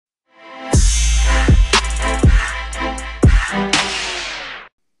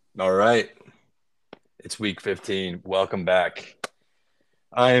All right. It's week 15. Welcome back.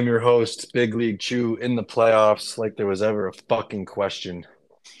 I am your host, Big League Chew, in the playoffs like there was ever a fucking question.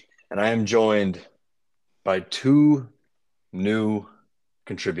 And I am joined by two new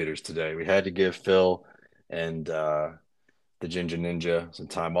contributors today. We had to give Phil and the Ginja Ninja some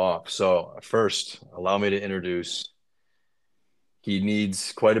time off. So, first, allow me to introduce. He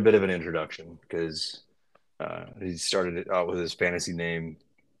needs quite a bit of an introduction because he started out with his fantasy name,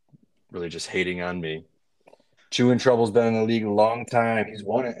 really just hating on me. ChewInTrouble's been in the league a long time. He's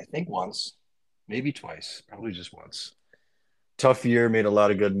won it, I think, once, maybe twice, probably just once. Tough year, made a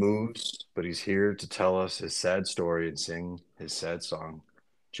lot of good moves, but he's here to tell us his sad story and sing his sad song.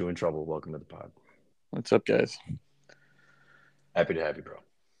 ChewInTrouble, welcome to the pod. What's up, guys? Happy to have you, bro.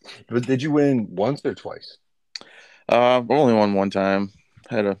 But did you win once or twice? I've only won one time.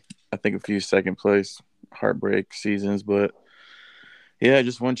 Had I think, a few second place heartbreak seasons, but yeah, I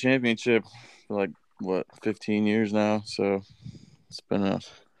just won championship for like what 15 years now. So it's been a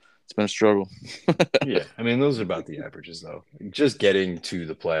it's been a struggle. Yeah, I mean those are about the averages, though. Just getting to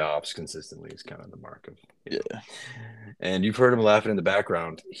the playoffs consistently is kind of the mark of, you know. Yeah. And you've heard him laughing in the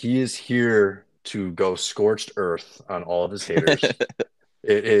background. He is here to go scorched earth on all of his haters.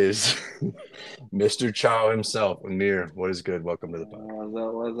 It is Mr. Chow himself. Amir, what is good? Welcome to the pod.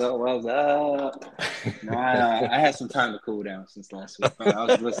 What's up? What's up? What's up? No, I had some time to cool down since last week, man. I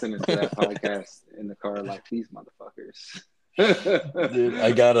was listening to that podcast in the car, like these motherfuckers. Dude,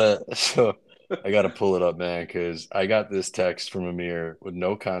 I gotta pull it up, man, because I got this text from Amir with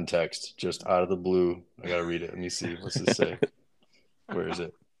no context, just out of the blue. I gotta read it. Let me see. What's this say? Where is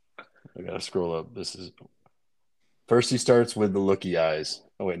it? I gotta scroll up. This is first he starts with the looky eyes.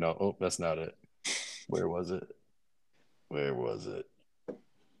 Oh wait, no. Oh, that's not it. Where was it? Where was it?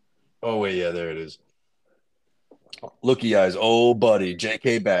 Oh wait, yeah, there it is. Looky eyes, oh buddy,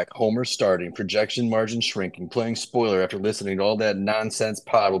 JK back, Homer starting, projection margin shrinking, playing spoiler after listening to all that nonsense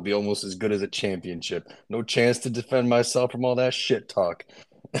pod will be almost as good as a championship. No chance to defend myself from all that shit talk.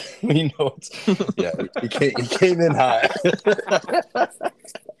 You know, yeah, he came in hot.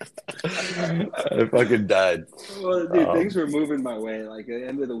 I fucking died. Well, dude, things Um, were moving my way. Like at the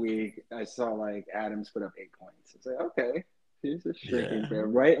end of the week, I saw like Adams put up 8 points. It's like, okay, here's a shrinking yeah, fair.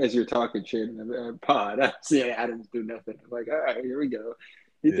 Right as you're talking shit in the pod, I see Adams do nothing. I'm like, all right, here we go.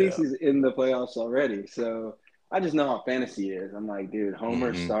 He thinks yeah. he's in the playoffs already. So I just know how fantasy is. I'm like, dude,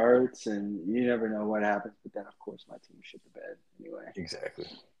 Homer Hmm. starts and you never know what happens. But then, of course, my team shit the bed anyway. Exactly.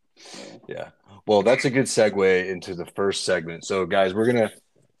 So, Yeah. Well, that's a good segue into the first segment. So, guys, we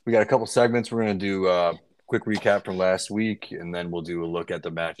got a couple segments. We're gonna do a quick recap from last week, and then we'll do a look at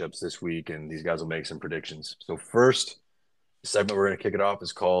the matchups this week, and these guys will make some predictions. So, first segment we're gonna kick it off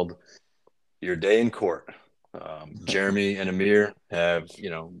is called Your Day in Court. Jeremy and Amir have,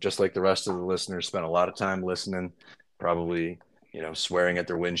 just like the rest of the listeners, spent a lot of time listening, probably, swearing at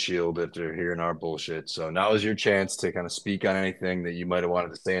their windshield if they're hearing our bullshit. So now is your chance to kind of speak on anything that you might have wanted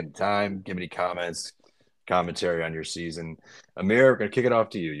to say at the time. Give any comments, commentary on your season. Amir, we're going to kick it off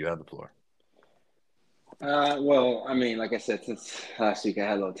to you. You have the floor. well, I mean, like I said, since last week, I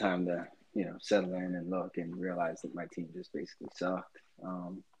had a little time to, settle in and look and realize that my team just basically sucked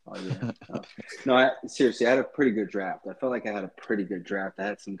all year. No, seriously, I had a pretty good draft. I felt like I had a pretty good draft. I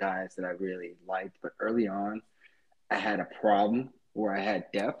had some guys that I really liked, but early on, I had a problem where I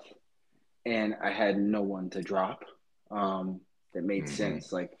had depth and I had no one to drop. That made Mm-hmm.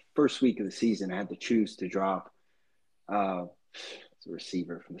 sense. Like first week of the season, I had to choose to drop uh, a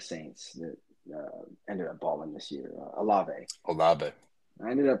receiver from the Saints that ended up balling this year, Olave. Olave. I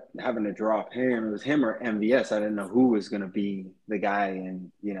ended up having to drop him. It was him or MVS. I didn't know who was going to be the guy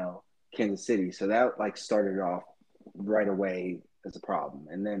in Kansas City. So that like started off right away as a problem.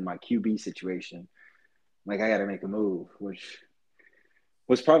 And then my QB situation, like I got to make a move, which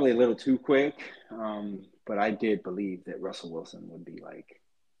was probably a little too quick. But I did believe that Russell Wilson would be like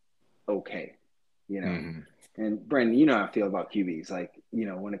okay, you know. Mm-hmm. And Brandon, you know how I feel about QBs. Like,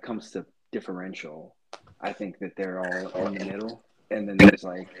 when it comes to differential, I think that they're all in the middle. And then there's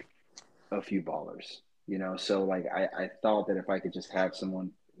like a few ballers, So like I thought that if I could just have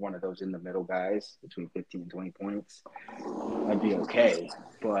one of those in the middle guys between 15 and 20 points, I'd be okay.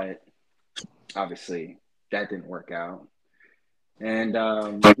 But obviously that didn't work out. And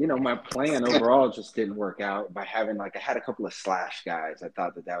my plan overall just didn't work out by having like I had a couple of slash guys. I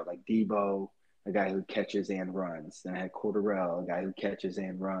thought that would like Debo, a guy who catches and runs. Then I had Cordarrelle, a guy who catches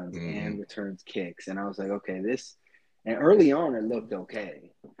and runs Mm-hmm. and returns kicks. And I was like, okay, this. And early on, it looked okay,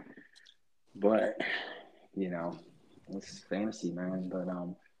 but you know, it's fantasy, man. But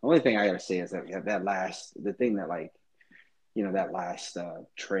the only thing I gotta say is that the thing that like that last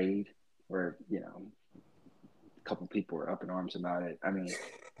trade where, a couple people were up in arms about it. I mean,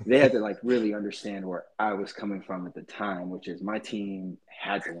 they had to like really understand where I was coming from at the time, which is my team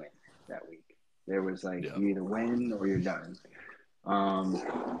had to win that week. There was like, you either win or you're done.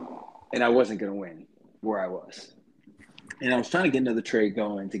 And I wasn't going to win where I was. And I was trying to get another trade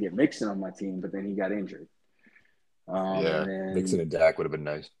going to get Mixon on my team, but then he got injured. And then Mixon and Dak would have been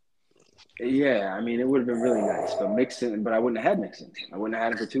nice. Yeah, I mean, it would have been really nice, but I wouldn't have had Mixon. I wouldn't have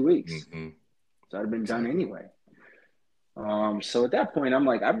had him for 2 weeks. Mm-hmm. So I'd have been done anyway. So at that point, I'm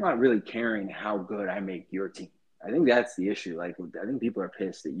like, I'm not really caring how good I make your team. I think that's the issue. Like, I think people are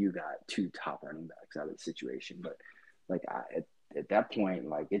pissed that you got 2 top running backs out of the situation. But, like, at that point,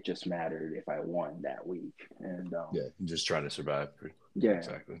 like, it just mattered if I won that week. And just trying to survive. Yeah,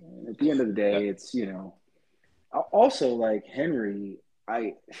 exactly. And at the end of the day, it's, also, like, Henry,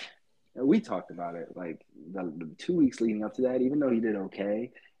 we talked about it, like, the 2 weeks leading up to that, even though he did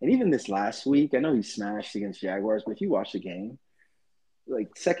okay. And even this last week, I know he smashed against Jaguars, but if you watch the game,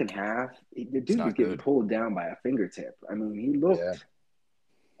 like second half, the dude was getting pulled down by a fingertip. I mean, he looked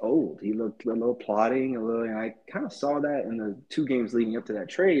old. He looked a little plodding, and I kind of saw that in the 2 games leading up to that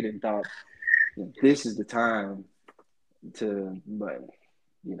trade and thought, this is the time but,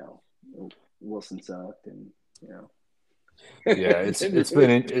 Wilson sucked and,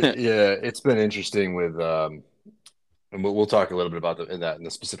 it's been interesting with and we'll talk a little bit about in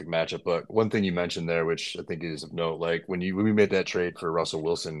the specific matchup. But one thing you mentioned there, which I think is of note, like when we made that trade for Russell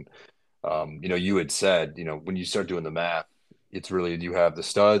Wilson, you had said, when you start doing the math, it's really you have the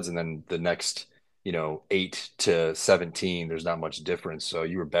studs and then the next, 8 to 17, there's not much difference. So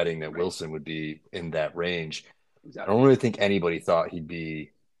you were betting that Wilson would be in that range. Exactly. I don't really think anybody thought he'd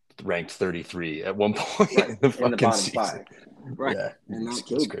be ranked 33 at one point in the fucking season. 5. Right. Yeah,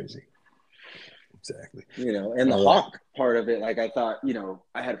 it's crazy. Exactly. And the Hawk part of it, like I thought,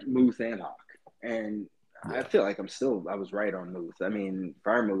 I had Muth and Hawk. And I feel like I was right on Muth. I mean,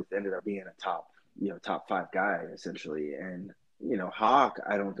 Muth ended up being a top 5 guy essentially. And, Hawk,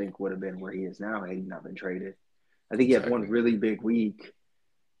 I don't think would have been where he is now had he not been traded. I think he had one really big week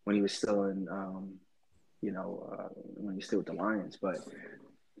when he was still in, when he's still with the Lions, but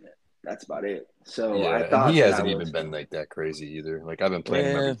that's about it. So I thought he hasn't even been like that crazy either. Like I've been playing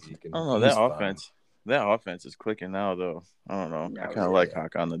him every week. I don't know that offense is clicking now though. I don't know. I kind of like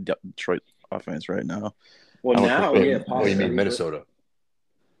Hawk on the Detroit offense right now. Well, now, you mean Minnesota?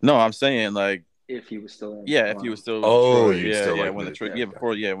 No, I'm saying like if he was still in. If he was still. Oh, Detroit.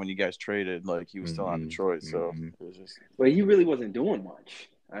 When you guys traded, like he was still on Detroit. So it was just. But he really wasn't doing much.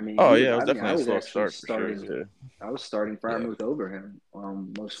 I mean, it was definitely a slow start for sure. I was starting Freiermuth over him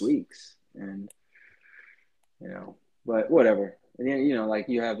most weeks, and but whatever. And then like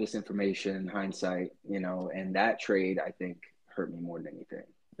you have this information in hindsight, and that trade I think hurt me more than anything.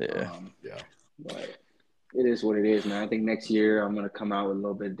 But it is what it is, man. I think next year I'm gonna come out with a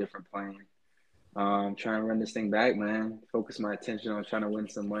little bit different plan. Trying to run this thing back, man. Focus my attention on trying to win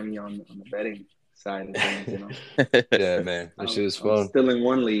some money on the betting side of things, Yeah, man. This shit is fun. I'm still in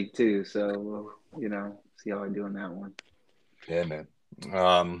one league too, so see how I do in that one. Yeah, man.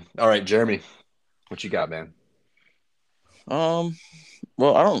 All right, Jeremy, what you got, man? Well,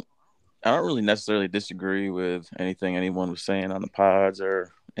 I don't really necessarily disagree with anything anyone was saying on the pods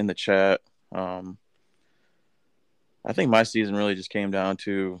or in the chat. I think my season really just came down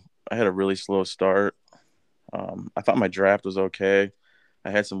to I had a really slow start. I thought my draft was okay. I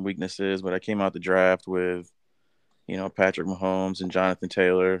had some weaknesses, but I came out the draft with, Patrick Mahomes and Jonathan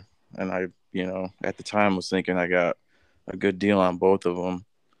Taylor. And I, at the time was thinking I got a good deal on both of them.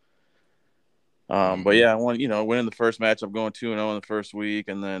 But I won, winning the first matchup, going 2-0 in the first week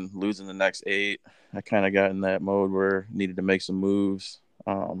and then losing the next 8. I kind of got in that mode where I needed to make some moves.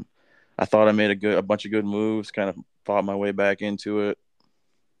 I thought I made a bunch of good moves, kind of fought my way back into it.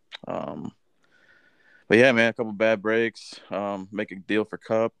 But yeah, man, a couple bad breaks. Make a deal for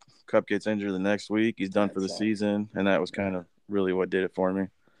Cup. Cup gets injured the next week. He's done for the season, and that was kind of really what did it for me.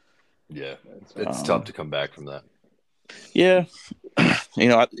 Yeah, it's tough to come back from that. Yeah,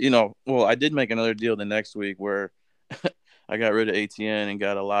 I did make another deal the next week where I got rid of ATN and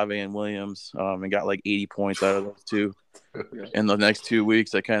got Olave and Williams, and got like 80 points out of those two. In the next 2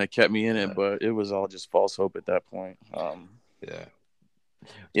 weeks, that kind of kept me in it, but it was all just false hope at that point. One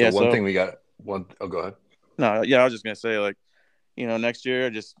thing we got. Oh, go ahead. No, I was just gonna say, like, next year,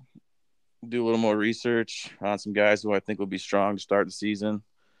 just do a little more research on some guys who I think will be strong to start the season.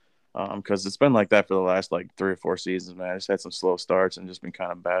 Because it's been like that for the last like 3 or 4 seasons, man. I just had some slow starts and just been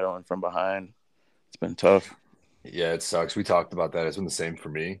kind of battling from behind. It's been tough. Yeah, it sucks. We talked about that. It's been the same for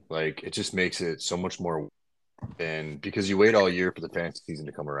me. Like, it just makes it so much more And because you wait all year for the fantasy season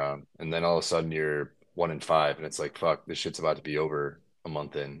to come around, and then all of a sudden you're 1-5, and it's like, fuck, this shit's about to be over a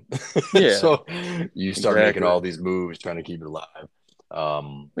month in. Yeah, So you start making exactly. all these moves trying to keep it alive. Yeah,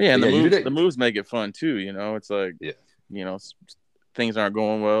 But and yeah, you did the it. moves make it fun too. It's like, Yeah. you know, things aren't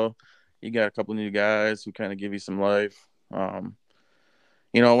going well. You got a couple new guys who kind of give you some life. When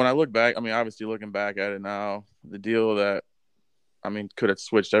I look back, I mean, obviously looking back at it now, the deal that could have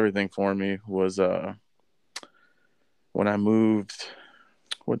switched everything for me was when I moved.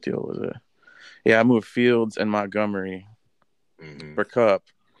 What deal was it? Yeah, I moved Fields and Montgomery for Cup,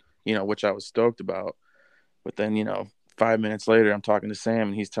 which I was stoked about. But then, 5 minutes later, I'm talking to Sam,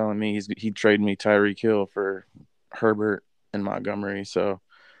 and he's telling me he'd trade me Tyreek Hill for Herbert and Montgomery. So,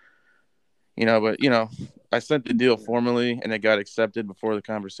 I sent the deal formally, and it got accepted before the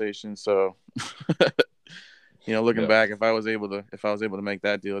conversation. So, looking Yeah. back, if I was able to make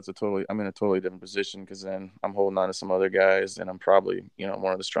that deal, I'm in a totally different position because then I'm holding on to some other guys, and I'm probably,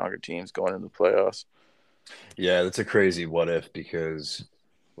 one of the stronger teams going into the playoffs. Yeah, that's a crazy what if because,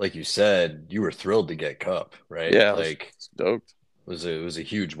 like you said, you were thrilled to get Cup, right? Yeah, I was Like stoked. it was a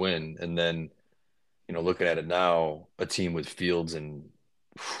huge win, and then looking at it now, a team with Fields and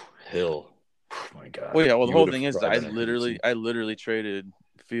Hill, my God, Well, yeah. Well, the you whole would thing have is, probably been a good team. I literally traded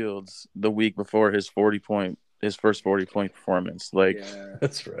Fields the week before his first 40-point performance. Like, Yeah.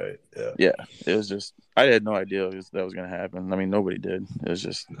 That's right. Yeah. yeah, it was just I had no idea that was going to happen. I mean, nobody did. It was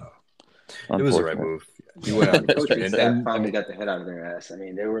just No, it was the right unfortunate. move. You Yeah, went and out the and got straight, coaching and, staff and I finally mean, got the head out of their ass. I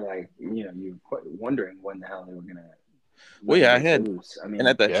mean, they were like, you were wondering when the hell they were gonna Well, let him yeah, get loose. I and at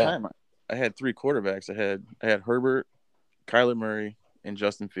mean, that yeah, time, I had three quarterbacks. I had Herbert, Kyler Murray, and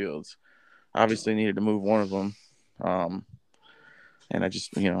Justin Fields. Obviously, needed to move one of them. And I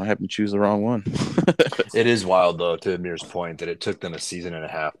just, I happened to choose the wrong one. it is wild though. To Amir's point, that it took them a season and a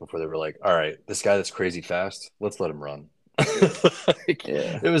half before they were like, "All right, this guy that's crazy fast, let's let him run." yeah, Like,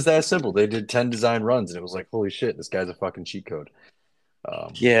 Yeah. it was that simple. They did 10 design runs, and it was like, "Holy shit, this guy's a fucking cheat code."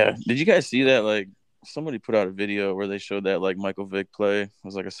 Yeah. Did you guys see that? Like, somebody put out a video where they showed that, like, Michael Vick play. It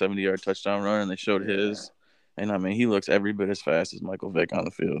was like a 70-yard touchdown run, and they showed yeah, his. And, he looks every bit as fast as Michael Vick on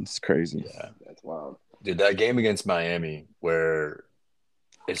the field. It's crazy. Yeah, that's wild. dude, that game against Miami where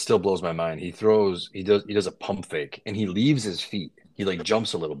it still blows my mind. He does a pump fake, and he leaves his feet. He like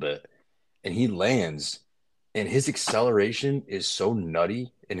jumps a little bit, and he lands, and his acceleration is so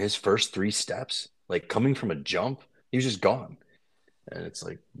nutty in his first three steps, like coming from a jump, he was just gone. And it's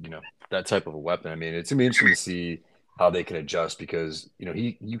like, that type of a weapon. I mean, it's gonna be interesting to see how they can adjust because,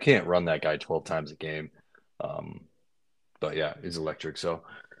 you can't run that guy 12 times a game. Um, but yeah, he's electric. So,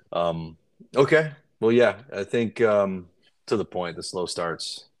 okay. Well, yeah, I think to the point, the slow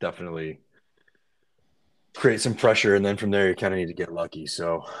starts definitely create some pressure, and then from there, you kind of need to get lucky.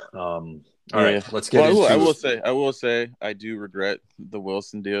 So, all right, Yeah. let's get Well, into. I will say, I do regret the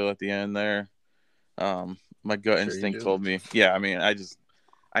Wilson deal at the end there. My gut Sure you instinct do. told me, yeah,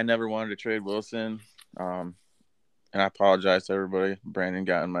 I never wanted to trade Wilson. And I apologize to everybody. Brandon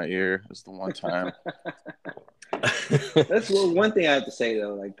got in my ear. It's the one time. That's one thing I have to say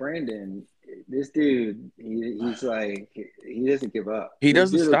though. Like Brandon, this dude, he's like he doesn't give up. He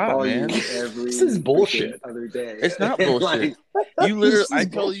This doesn't dude will stop, call man. you This is every freaking bullshit. other day. It's not And bullshit. like You literally, this I is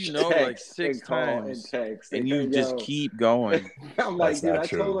tell you bullshit. no like Text six and call and times, text. and you just Yo, keep going. I'm like, That's dude, not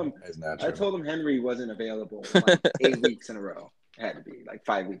true. That's not I true. told him Henry wasn't available like 8 weeks in a row. It had to be like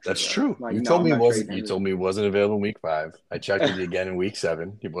 5 weeks in a That's row. true. I'm like, You no, told I'm me it not wasn't. trading You Henry. told me it wasn't available in week 5. I checked with you again in week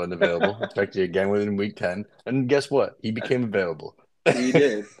 7. He wasn't available. I checked you again within week 10, and guess what? He became available. He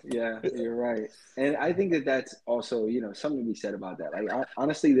did. Yeah, you're right. And I think that that's also, something to be said about that. Like,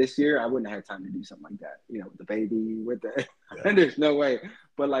 honestly, this year, I wouldn't have time to do something like that, with the baby, with the, Yeah. there's no way.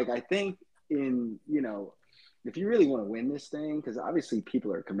 But, like, I think if you really want to win this thing, because obviously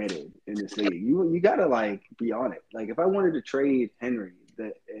people are committed in this league, you got to, like, be on it. Like, if I wanted to trade Henry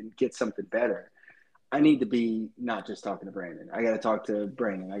and get something better, I need to be not just talking to Brandon. I got to talk to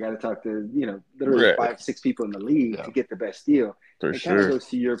Brandon. I got to talk to, literally Right. 5, 6 people in the league Yeah. to get the best deal. For It kind of sure. goes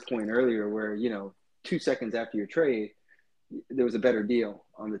to your point earlier where, 2 seconds after your trade, there was a better deal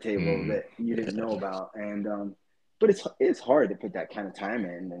on the table that you didn't know about. And, but it's hard to put that kind of time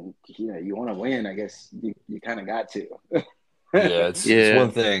in. And, you want to win, I guess you kind of got to. Yeah, it's Yeah.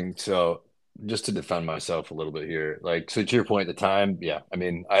 one thing. So just to defend myself a little bit here, like so to your point, the time, yeah. I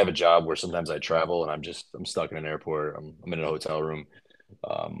mean, I have a job where sometimes I travel and I'm stuck in an airport. I'm in a hotel room.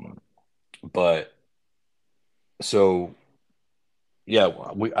 But so yeah,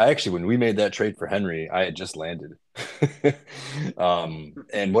 I actually when we made that trade for Henry, I had just landed.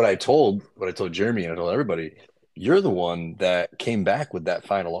 And what I told Jeremy and I told everybody, you're the one that came back with that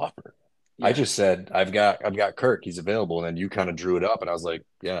final offer. Yeah. I just said I've got Kirk. He's available, and then you kind of drew it up, and I was like,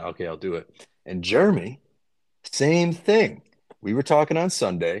 yeah, okay, I'll do it. And Jeremy, same thing. We were talking on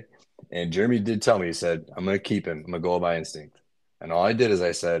Sunday, and Jeremy did tell me, he said, I'm going to keep him. I'm going to go by instinct. And all I did is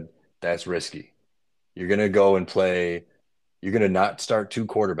I said, that's risky. You're going to go and play. You're going to not start two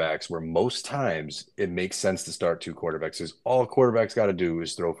quarterbacks where most times it makes sense to start two quarterbacks because all quarterbacks got to do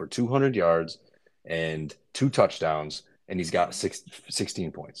is throw for 200 yards and 2 touchdowns, and he's got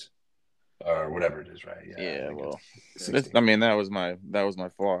 16 points or whatever it is, right? Yeah, well, it's that was my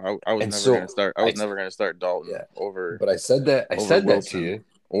flaw. I was And never so going to start. I was never going to start Dalton yeah, over. but I said that to Wilson you,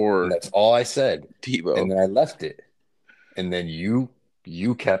 or and that's all I said. Tebow. And then I left it, and then you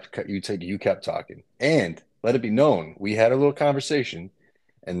kept talking, and let it be known we had a little conversation,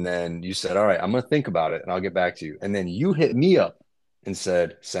 and then you said, "All right, I'm gonna think about it, and I'll get back to you." And then you hit me up and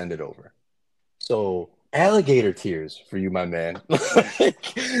said, "Send it over." So alligator tears for you, my man.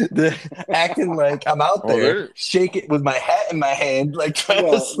 Acting like I'm out there, shake it with my hat in my hand, like trying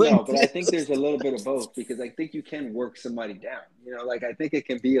to sling. No, but I think there's a little bit of both because I think you can work somebody down. Like I think it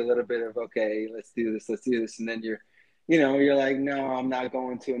can be a little bit of okay, let's do this, and then you're like, no, I'm not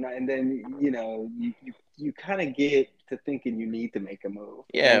going to, and then you kind of get to thinking you need to make a move.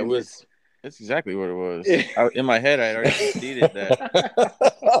 Yeah, it was. That's exactly what it was. In my head, I had already conceded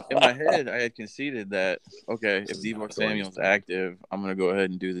that. In my head, I had conceded that, okay, if Deebo Samuel's active, I'm going to go ahead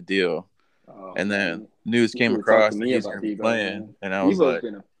and do the deal. And then news came across that he's going to be playing. And I was Deebo's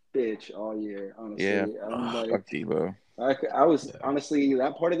been a bitch all year, honestly. Yeah, fuck Deebo. I was honestly,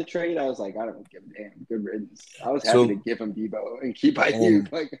 that part of the trade, I was like, I don't give a damn. Good riddance. I was happy to give him Deebo and keep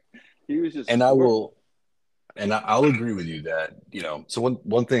IQ. Like, he was just. And I'll agree with you that, so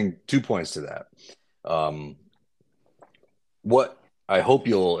one thing, 2 points to that. What I hope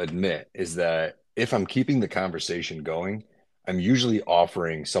you'll admit is that if I'm keeping the conversation going, I'm usually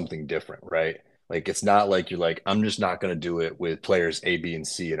offering something different, right? Like, it's not like you're like, I'm just not going to do it with players A, B, and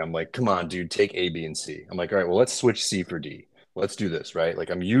C. And I'm like, come on, dude, take A, B, and C. I'm like, all right, well, let's switch C for D. Let's do this, right? Like,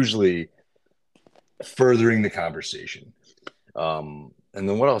 I'm usually furthering the conversation. And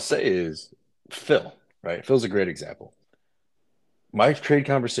then what I'll say is Phil, right? Phil's a great example. My trade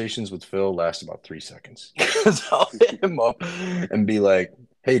conversations with Phil last about 3 seconds because I'll hit him up and be like,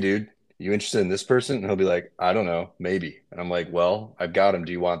 hey, dude, you interested in this person? And he'll be like, I don't know, maybe. And I'm like, well, I've got him.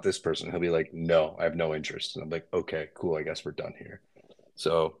 Do you want this person? And he'll be like, no, I have no interest. And I'm like, okay, cool. I guess we're done here.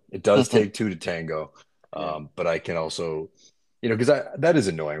 So it does take two to tango. But I can also, because that is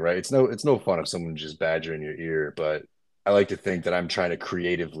annoying, right? It's no fun if someone's just badgering your ear, but I like to think that I'm trying to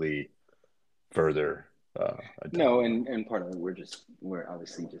creatively further. No, and part of it, we're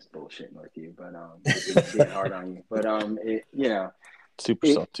obviously just bullshitting with you, but being hard on you. But super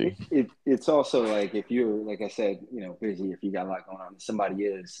salty. It's also like if you're, like I said, busy, if you got a lot going on, somebody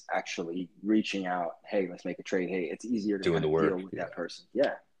is actually reaching out, hey, let's make a trade. Hey, it's easier to doing the work deal with that person.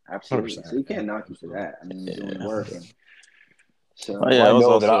 Yeah, absolutely. 100%. So you can't knock you for that. I mean, you're doing the work. And so I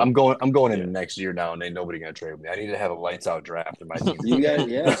know that I'm going into next year now, and ain't nobody gonna trade with me. I need to have a lights out draft in my team.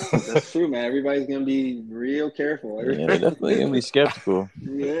 That's true, man. Everybody's gonna be real careful. Yeah, definitely gonna be skeptical.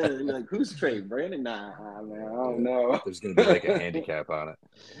 Yeah, like who's trade Brandon? Nah, man, I don't know. There's gonna be like a handicap on it,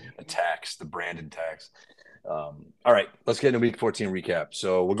 the Brandon tax. All right, let's get into Week 14 recap.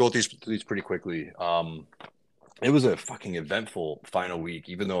 So we'll go with these pretty quickly. It was a fucking eventful final week,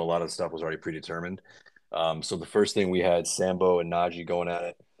 even though a lot of stuff was already predetermined. So the first thing we had Sambo and Najee going at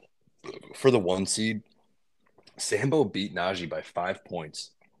it for the 1 seed. Sambo beat Najee by 5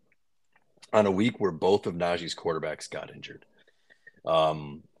 points on a week where both of Najee's quarterbacks got injured.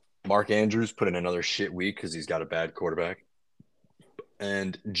 Mark Andrews put in another shit week because he's got a bad quarterback.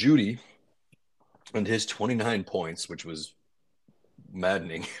 And Judy and his 29 points, which was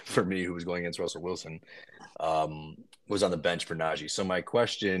maddening for me, who was going against Russell Wilson, was on the bench for Najee. So my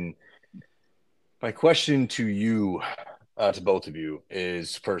question to you, to both of you,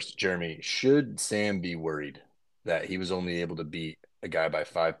 is first, Jeremy, should Sam be worried that he was only able to beat a guy by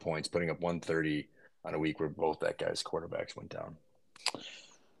 5 points, putting up 130 on a week where both that guy's quarterbacks went down?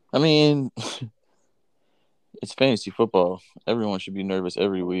 I mean, it's fantasy football. Everyone should be nervous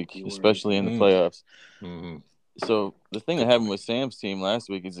every week, especially in the playoffs. Mm-hmm. So the thing that happened with Sam's team last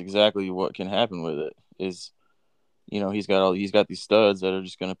week is exactly what can happen with it. Is, he's got these studs that are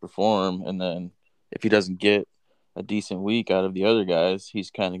just going to perform, and then if he doesn't get a decent week out of the other guys,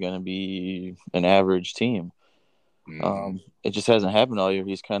 he's kind of going to be an average team. Mm-hmm. It just hasn't happened all year.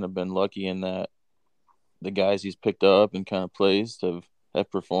 He's kind of been lucky in that the guys he's picked up and kind of placed have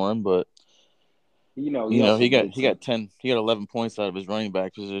performed, but he got 11 points out of his running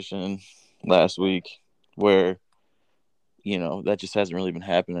back position last week, where that just hasn't really been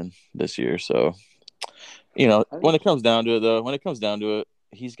happening this year. So, when it comes down to it, though,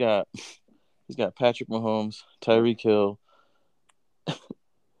 he's got Patrick Mahomes, Tyreek Hill,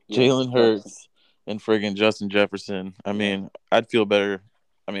 Jalen Hurts, and friggin' Justin Jefferson. I mean, I'd feel better.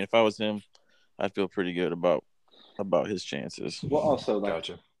 I mean, if I was him, I'd feel pretty good about his chances. Well, also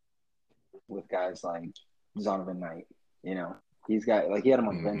Gotcha. with guys like Zonovan Knight, he had him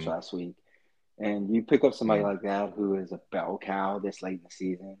on the bench Mm-hmm. last week, and you pick up somebody like that who is a bell cow this late in the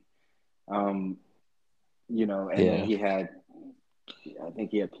season, and then I think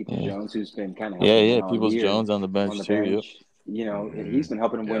he had Peoples Jones, who's been kind of helping him win all Peoples year Jones on the on bench the too. Yep. bench. And he's been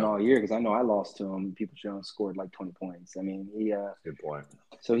helping him win all year because I know I lost to him. Peoples Jones scored like 20 points. I mean, Good point.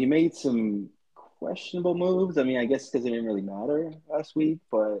 so he made some questionable moves. I mean, I guess because it didn't really matter last week,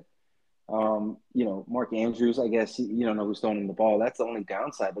 but Mark Andrews, I guess you don't know who's throwing him the ball. That's the only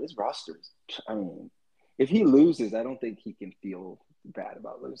downside. But his rosters, I mean, if he loses, I don't think he can feel bad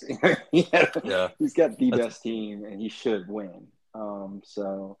about losing. Yeah, he's got the best team, and he should win.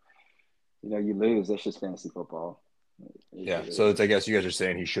 So you lose. That's just fantasy football. yeah. So I guess you guys are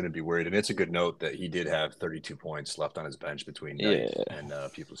saying he shouldn't be worried, and it's a good note that he did have 32 points left on his bench between Knight and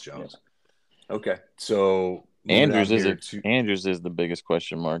Peoples Jones. Yeah. Okay, so Andrews is the biggest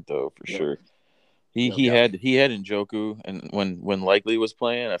question mark though for sure. He had Njoku, and when Likely was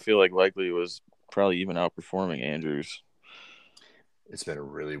playing, I feel like Likely was probably even outperforming Andrews. It's been a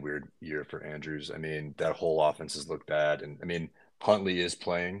really weird year for Andrews. I mean, that whole offense has looked bad, and I mean, Huntley is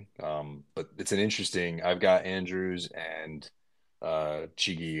playing, but it's an interesting. I've got Andrews and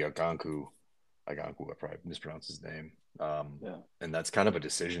Chigi Okonkwo. I probably mispronounced his name. And that's kind of a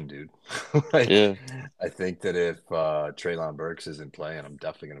decision, dude. I think that if Treylon Burks isn't playing, I'm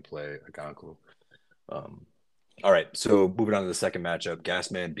definitely going to play Okonkwo. All right, so moving on to the second matchup,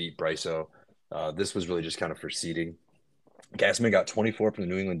 Gasman beat Bryso. This was really just kind of for seeding. Gasman got 24 from the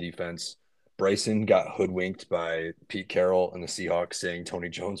New England defense. Bryson got hoodwinked by Pete Carroll and the Seahawks saying Tony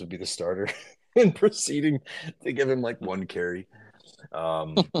Jones would be the starter and proceeding to give him like one carry.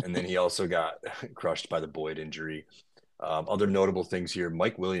 And then he also got crushed by the Boyd injury. Other notable things here,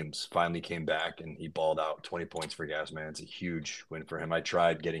 Mike Williams finally came back and he balled out 20 points for Gasman. It's a huge win for him. I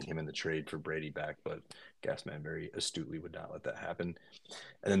tried getting him in the trade for Brady back, but Gasman very astutely would not let that happen.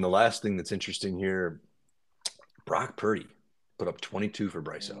 And then the last thing that's interesting here, Brock Purdy put up 22 for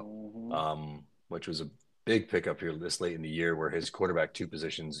Bryso, which was a big pickup here this late in the year where his quarterback two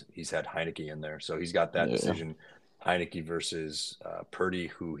positions, he's had Heineke in there. So he's got that decision, Heineke versus Purdy,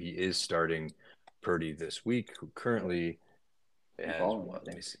 who he is starting Purdy this week, who currently has what?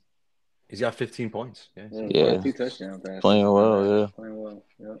 Let me see. He's got 15 points. Yeah. 2 touchdowns. Playing well, Playing well,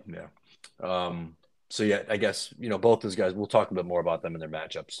 yeah. So, yeah, I guess, both those guys, we'll talk a bit more about them in their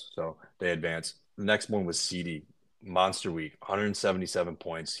matchups. So they advance. The next one was CD. Monster week, 177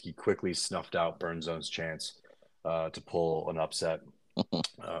 points. He quickly snuffed out Burnzone's chance to pull an upset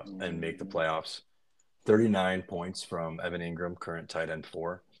and make the playoffs. 39 points from Evan Ingram, current tight end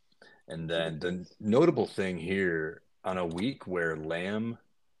 4. And then the notable thing here, on a week where Lamb,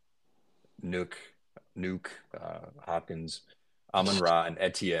 Nuke, Hopkins, Amon-Ra, and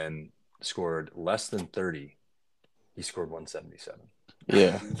Etienne scored less than 30, he scored 177.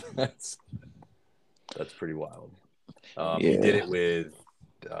 Yeah. That's pretty wild. He did it with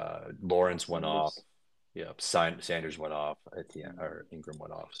Lawrence went off. Yeah, Sanders went off. Ingram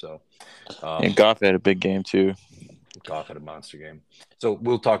went off. So, and Goff had a big game too. Goff had a monster game. So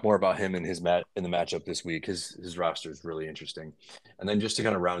we'll talk more about him in in the matchup this week. His roster is really interesting. And then just to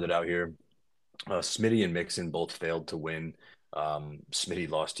kind of round it out here, Smitty and Mixon both failed to win. Smitty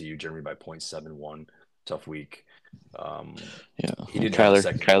lost to you, Jeremy, by 0.71. Tough week. He didn't have a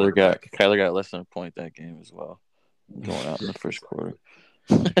second quarterback. Kyler got less than a point that game as well, going out in the first quarter.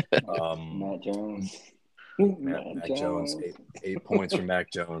 Matt Jones. Mac Jones, 8 points from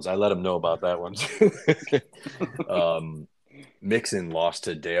Mac Jones. I let him know about that one. Mixon lost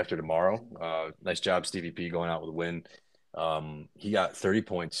to Day After Tomorrow. Nice job, Stevie P, going out with a win. He got 30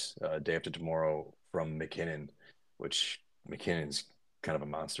 points Day After Tomorrow from McKinnon, which McKinnon's kind of a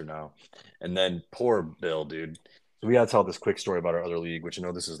monster now. And then poor Bill, dude. So we got to tell this quick story about our other league, which I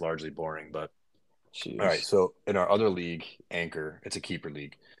know this is largely boring, but all right. So in our other league, Anchor, it's a keeper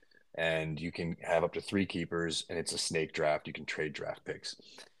league. And you can have up to 3 keepers, and it's a snake draft. You can trade draft picks.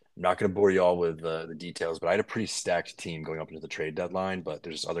 I'm not going to bore you all with the details, but I had a pretty stacked team going up into the trade deadline. But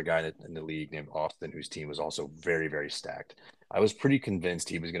there's this other guy in the league named Austin, whose team was also very, very stacked. I was pretty convinced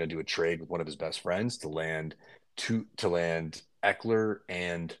he was going to do a trade with one of his best friends to land Eckler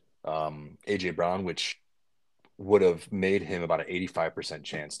and AJ Brown, which would have made him about an 85%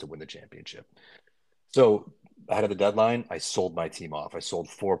 chance to win the championship. So ahead of the deadline, I sold my team off. I sold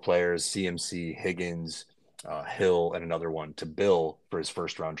 4 players: CMC, Higgins, Hill, and another one to Bill for his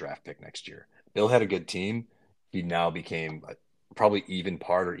first round draft pick next year. Bill had a good team. He now became probably even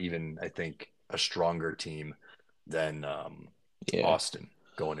part, or even I think a stronger team than Yeah. Austin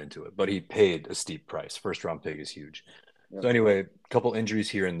going into it. But he paid a steep price. First round pick is huge. Yep. So anyway, a couple injuries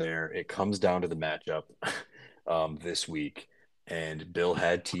here and there. It comes down to the matchup this week, and Bill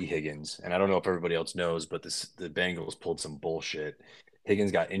had T. Higgins, and I don't know if everybody else knows, but the Bengals pulled some bullshit.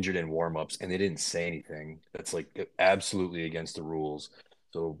 Higgins got injured in warmups, and they didn't say anything. That's like absolutely against the rules.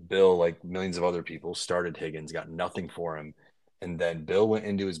 So Bill, like millions of other people, started Higgins, got nothing for him, and then Bill went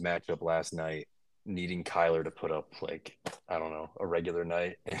into his matchup last night needing Kyler to put up like I don't know a regular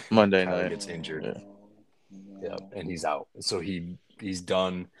night. Monday Kyler night. gets injured. Yeah. Yeah, and he's out. So he's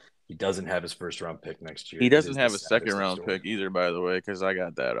done. He doesn't have his first round pick next year. He It doesn't is have the a second saddest of round stories. pick either, by the way, because I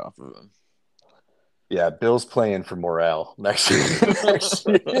got that off of him. Yeah, Bill's playing for morale next year.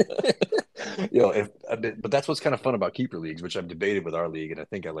 But that's what's kind of fun about keeper leagues, which I've debated with our league, and I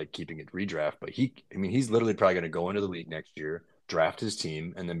think I like keeping it redraft. But he's literally probably going to go into the league next year, draft his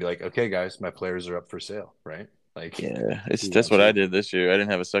team, and then be like, okay, guys, my players are up for sale, right? Like, Yeah, that's what I did this year. I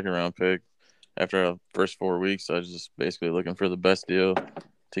didn't have a second round pick after the first 4 weeks. I was just basically looking for the best deal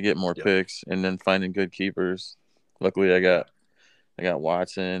to get more picks, and then finding good keepers. Luckily, I got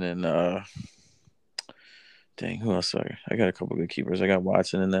Watson and dang, who else? I got a couple good keepers. I got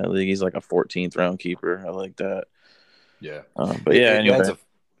Watson in that league. He's like a 14th round keeper. I like that. Yeah, but yeah, anyway.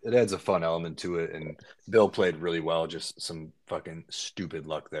 It adds a fun element to it, and Bill played really well. Just some fucking stupid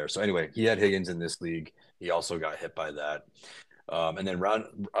luck there. So anyway, he had Higgins in this league. He also got hit by that, and then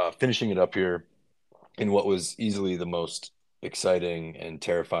finishing it up here in what was easily the most exciting and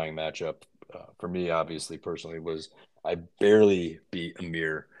terrifying matchup for me, obviously personally, was I barely beat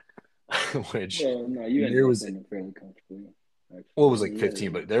Amir, which Well, no, you ended Amir up was winning fairly comfortably. Actually. well, it was like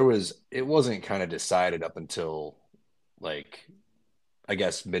 15, but it wasn't kind of decided up until like I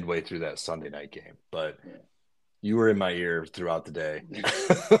guess midway through that Sunday night game. But you were in my ear throughout the day.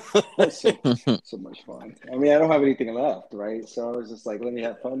 so much fun. I mean, I don't have anything left, right? So I was just like, let me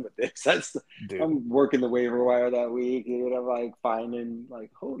have fun with this. I'm working the waiver wire that week, and I'm like finding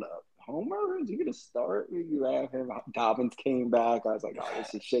like, hold up, Homer, is he gonna start? You have him. Dobbins came back. I was like, oh,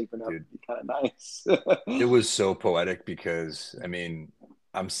 this is shaping up to be kind of nice. It was so poetic because I mean,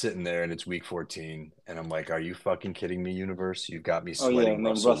 I'm sitting there and it's week 14, and I'm like, are you fucking kidding me, universe? You've got me sweating. Oh yeah, and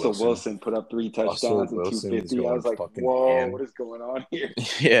then Russell Wilson put up 3 touchdowns and 250. I was like, whoa, what is going on here?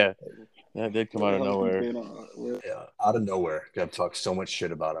 Yeah. That did come out of nowhere. Yeah, out of nowhere. I've talked so much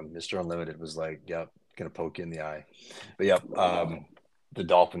shit about him. Mr. Unlimited was like, yep, gonna poke you in the eye. But yep, the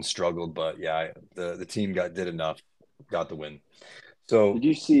Dolphins struggled, but yeah, the team did enough, got the win. So did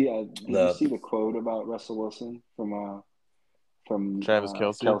you see the quote about Russell Wilson from Travis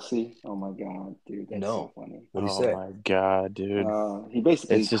Kelsey? Oh my god, dude, that's so funny. What did he say? Oh my god, dude. He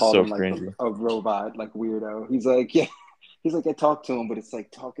basically called him like a robot, like weirdo. He's like, yeah. He's like, I talked to him, but it's like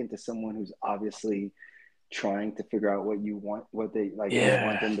talking to someone who's obviously trying to figure out what you want, what they like,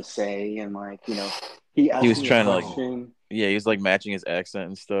 want them to say, and like, he was trying to like, he was like matching his accent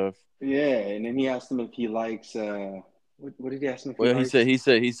and stuff. Yeah, and then he asked him if he likes. What did he ask him?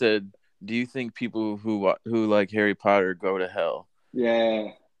 He said, do you think people who like Harry Potter go to hell? Yeah.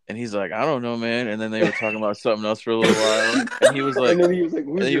 And he's like, I don't know, man. And then they were talking about something else for a little while. And he was like,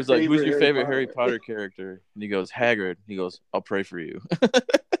 who's your favorite Harry Potter character? And he goes, Hagrid. He goes, I'll pray for you.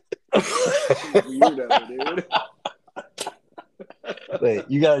 Weirdo, dude. Wait,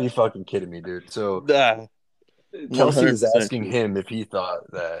 you gotta be fucking kidding me, dude. So Kelsey was asking him if he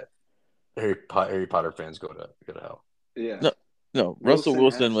thought that Harry Potter fans go to hell. Yeah. No, Russell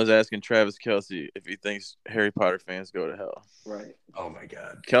Wilson was asking Travis Kelsey if he thinks Harry Potter fans go to hell. Right. Oh my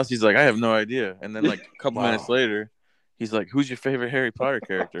god. Kelsey's like, I have no idea. And then like a couple minutes later, he's like, who's your favorite Harry Potter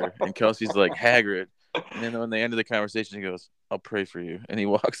character? And Kelsey's like, Hagrid. And then when they ended the conversation, he goes, I'll pray for you. And he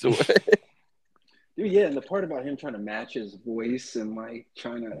walks away. Dude, yeah, and the part about him trying to match his voice and like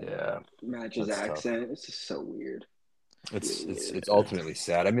trying to match his accent, it's just so weird. It's ultimately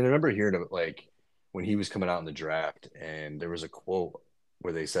sad. I mean, I remember hearing of it like when he was coming out in the draft, and there was a quote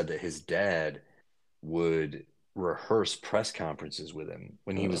where they said that his dad would rehearse press conferences with him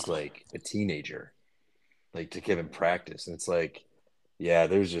when he was like a teenager, like to give him practice. And it's like, yeah,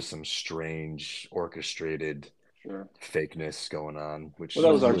 there's just some strange orchestrated fakeness going on. Which that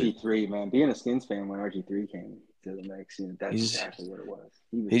was RG3, man. Being a Skins fan when RG3 came, to the mix. That's exactly what it was.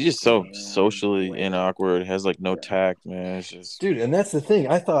 He's just so socially awkward. Has like no tact, man. It's just dude, and that's the thing.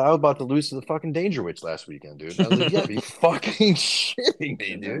 I thought I was about to lose to the fucking Danger Witch last weekend, dude. I was like, you gotta be fucking shitting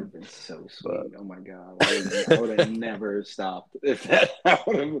me, dude. That would have been so sweet. Oh my god, I would have never stopped if that. I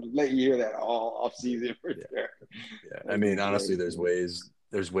would have let you hear that all off season for sure. Yeah, I mean, honestly, there's ways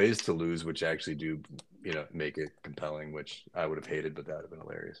to lose which actually do, make it compelling, which I would have hated, but that would have been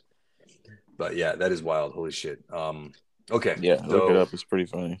hilarious. But yeah, that is wild. Holy shit. Okay. Yeah, look it up. It's pretty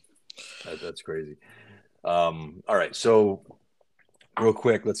funny. That's crazy. All right. So real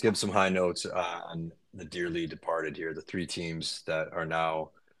quick, let's give some high notes on the dearly departed here. The three teams that are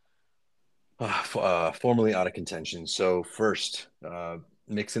now formally out of contention. So first,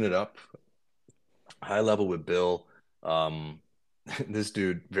 mixing it up, high level with Bill. This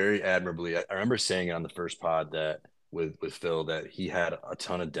dude very admirably. I remember saying it on the first pod that with Phil that he had a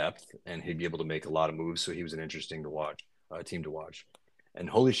ton of depth and he'd be able to make a lot of moves. So he was an interesting team to watch. And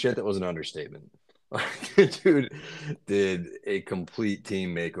holy shit, that was an understatement. Dude did a complete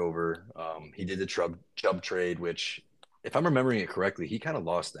team makeover. He did the Chubb trade, which, if I'm remembering it correctly, he kind of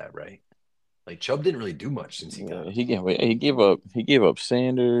lost that, right? Like Chubb didn't really do much since he got. He gave up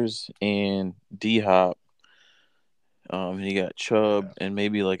Sanders and D Hop. And he got Chubb and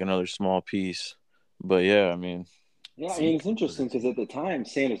maybe like another small piece. But yeah, I mean. Yeah, I mean, it's interesting because at the time,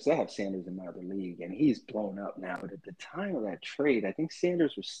 Sanders, I have Sanders in my other league, and he's blown up now. But at the time of that trade, I think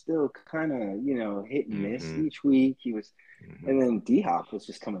Sanders was still kind of, hit and miss each week. He was, and then D-Hop was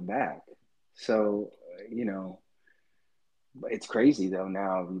just coming back. So, it's crazy, though,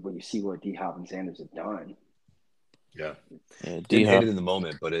 now when you see what D-Hop and Sanders have done. Yeah. Didn't hate it in the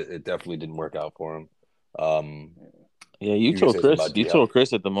moment, but it definitely didn't work out for him. Yeah, you told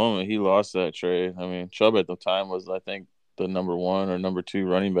Chris at the moment he lost that trade. I mean, Chubb at the time was, I think, the number 1 or number 2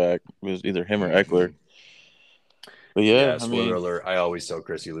 running back. It was either him or Eckler. But yeah, spoiler alert, I always tell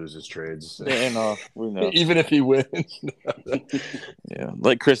Chris he loses trades. Yeah, no, we know. Even if he wins. Yeah,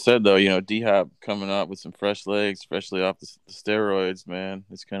 like Chris said, though, D-Hop coming up with some fresh legs, freshly off the steroids, man.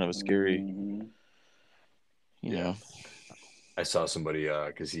 It's kind of a scary, you know. I saw somebody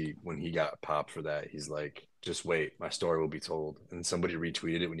because when he got popped for that, he's like, just wait, my story will be told. And somebody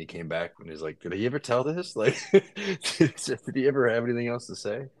retweeted it when he came back and he's like, did he ever tell this? Like, did he ever have anything else to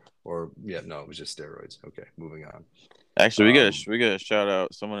say? Or no, it was just steroids. Okay, moving on. Actually, we got to shout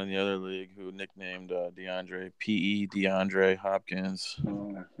out someone in the other league who nicknamed DeAndre Hopkins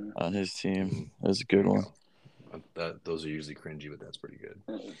on his team. That was a good one. Those are usually cringy, but that's pretty good.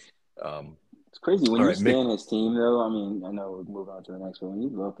 It's crazy when you stand his team, though. I mean, I know we'll move on to the next one. When you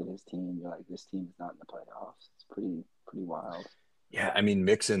look at his team, you're like, this team is not in the playoffs. It's pretty wild. Yeah, I mean,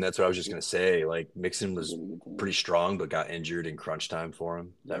 Mixon, that's what I was just going to say. Like, Mixon was pretty strong, but got injured in crunch time for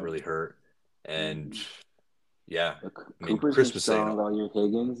him. That really hurt. And, Cooper's been strong all year.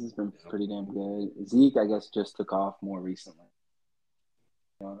 Higgins has been pretty damn good. Zeke, I guess, just took off more recently.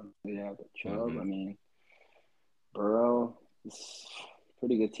 But Chubb, I mean, Burrow, it's a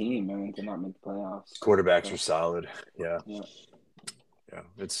pretty good team, man, to not make the playoffs. Quarterbacks are solid. Yeah,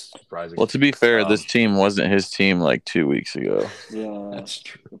 it's surprising. Well, to be fair, this team wasn't his team like 2 weeks ago. Yeah, that's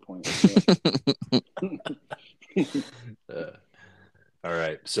true. Good point. All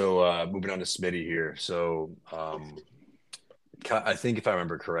right, so moving on to Smitty here. So I think if I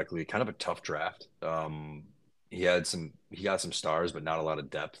remember correctly, kind of a tough draft. He got some stars, but not a lot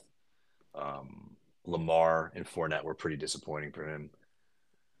of depth. Lamar and Fournette were pretty disappointing for him.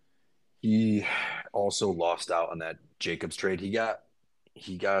 He also lost out on that Jacobs trade. He got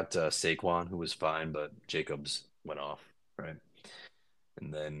Saquon, who was fine, but Jacobs went off, right?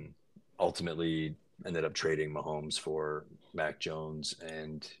 And then ultimately ended up trading Mahomes for Mac Jones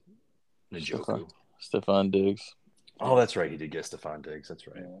and Njoku. Stephon Diggs. Oh, that's right. He did get Stephon Diggs. That's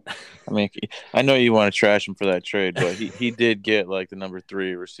right. I mean, I know you want to trash him for that trade, but he did get like the number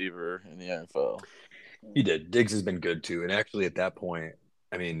 3 receiver in the NFL. He did. Diggs has been good too. And actually at that point,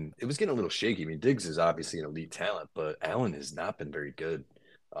 I mean, it was getting a little shaky. I mean, Diggs is obviously an elite talent, but Allen has not been very good.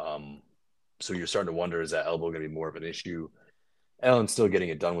 So you're starting to wonder, is that elbow going to be more of an issue? Allen's still getting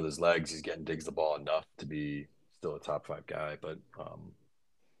it done with his legs. He's getting Diggs the ball enough to be still a top 5 guy. But,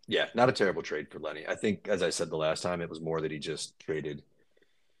 not a terrible trade for Lenny. I think, as I said the last time, it was more that he just traded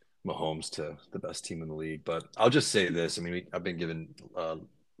Mahomes to the best team in the league. But I'll just say this. I mean, I've been giving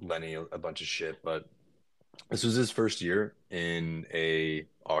Lenny a bunch of shit, but this was his first year in a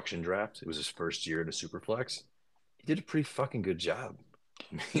auction draft. It was his first year in a Superflex. He did a pretty fucking good job.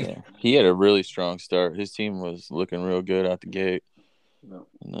 Yeah, he had a really strong start. His team was looking real good out the gate. And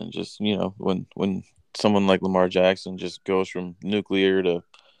then just, when someone like Lamar Jackson just goes from nuclear to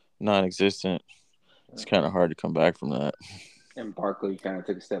non-existent, it's kind of hard to come back from that. And Barkley kind of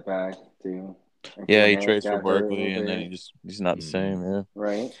took a step back too. And Yeah, he Fournette trades for got hurt a little Barkley, and then bit. he's not the same. Yeah,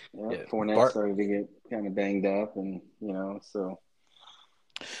 Right. Yeah. Yeah, Fournette started to get kind of banged up, and so.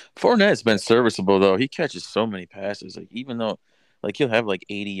 Fournette's been serviceable though. He catches so many passes. Like even though, like he'll have like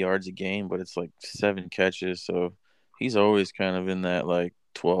 80 yards a game, but it's like 7 catches. So he's always kind of in that like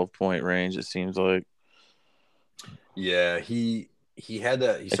 12-point range. It seems like. Yeah, he had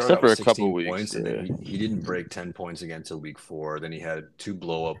that. He started Except out for with a couple 16 weeks. points, and then Yeah. he didn't break 10 points again until week 4. Then he had 2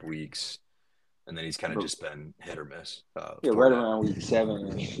 blow up weeks, and then he's kind of But, just been hit or miss. yeah, right Fournette. around week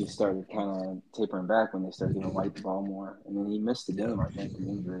 7-ish, he started kind of tapering back when they started giving White the ball more, and then he missed the game, I think, with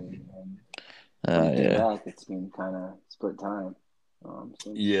injury. And when he came Yeah. back, it's been kind of split time.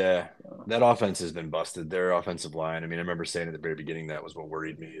 Yeah, that offense has been busted. Their offensive line. I mean, I remember saying at the very beginning that was what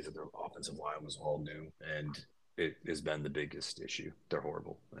worried me is that their offensive line was all new, and it has been the biggest issue. They're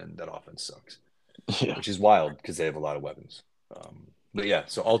horrible, and that offense sucks, Yeah. which is wild because they have a lot of weapons. But yeah,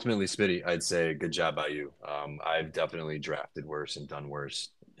 so ultimately, Smitty, I'd say good job by you. I've definitely drafted worse and done worse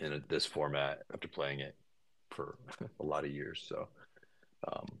in this format after playing it for a lot of years. So,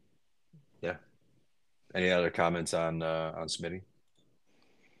 yeah. Any other comments on Smitty?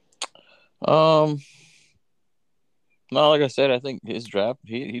 No, like I said, I think his draft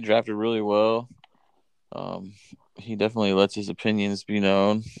he drafted really well. He definitely lets his opinions be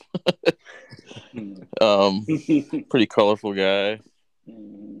known. Pretty colorful guy.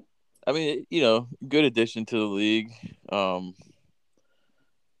 I mean, good addition to the league. I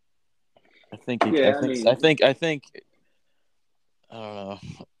think he, Yeah, I think I don't know.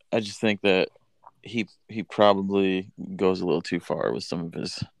 I just think that he probably goes a little too far with some of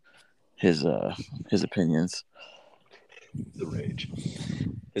his opinions. The rage.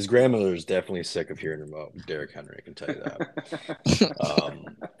 His grandmother is definitely sick of hearing about Derrick Henry. I can tell you that.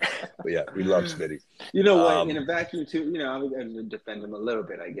 But yeah, we love Smitty. You know what? In a vacuum, too, I'm going to defend him a little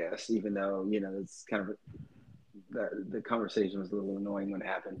bit, I guess, even though, it's kind of the conversation was a little annoying when it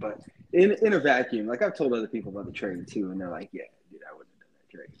happened. But in a vacuum, like I've told other people about the trade, too, and they're like, yeah, dude, I wouldn't have done that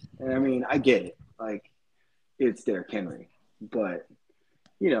trade. And I mean, I get it. Like, it's Derrick Henry. But,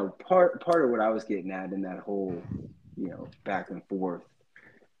 part of what I was getting at in that whole, back and forth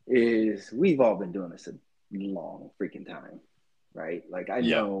is we've all been doing this a long freaking time, right? Like I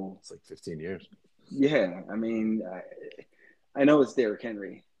know it's like 15 years. Yeah, I mean, I know it's Derrick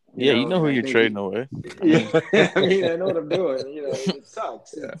Henry. You know who you're trading away. Yeah, I mean, I know what I'm doing. It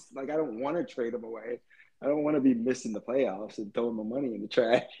sucks. Yeah. It's like I don't want to trade him away. I don't want to be missing the playoffs and throwing my money in the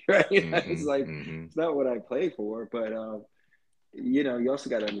trash. Right? It's like it's not what I play for. But you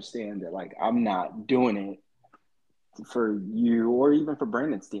also got to understand that like I'm not doing it for you or even for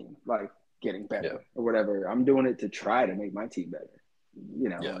Brandon's team, like getting better or whatever. I'm doing it to try to make my team better.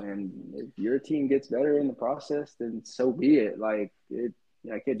 And if your team gets better in the process, then so be it. Like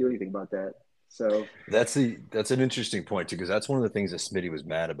I can't do anything about that. So that's an interesting point too, because that's one of the things that Smitty was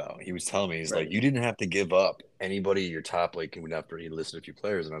mad about. He was telling me, he's like, you didn't have to give up anybody your top, like, after he listed a few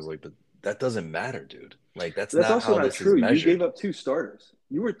players, and I was like, but that doesn't matter, dude. Like that's not also how not this true. is measured. You gave up 2 starters.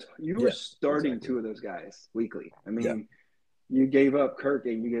 You were starting exactly. 2 of those guys weekly. I mean, you gave up Kirk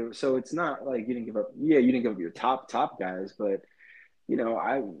and you gave, so it's not like you didn't give up. Yeah, you didn't give up your top guys, but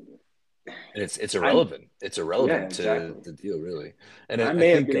it's irrelevant. It's irrelevant to the deal, really. And I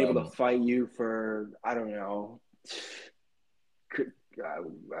may have been able to fight you for, I don't know,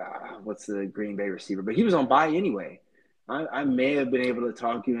 what's the Green Bay receiver, but he was on bye anyway. I may have been able to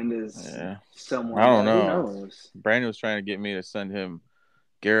talk you into someone. I don't know. Who knows? Brandon was trying to get me to send him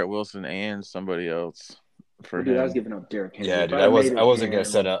Garrett Wilson and somebody else for him. I was giving up Derrick Henry. Yeah, dude, I wasn't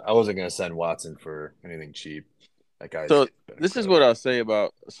gonna send Watson for anything cheap. That guy's so this is what I'll say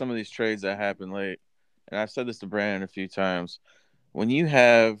about some of these trades that happen late, and I've said this to Brandon a few times. When you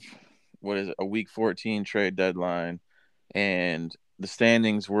have a week 14 trade deadline, and the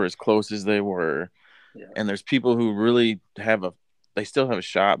standings were as close as they were, and there's people who really they still have a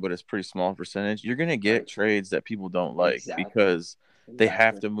shot, but it's pretty small percentage. You're gonna get trades that people don't like because they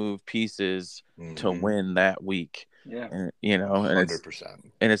have to move pieces to win that week. Yeah, and,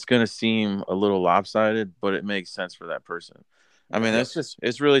 100%. And it's going to seem a little lopsided, but it makes sense for that person. I mean,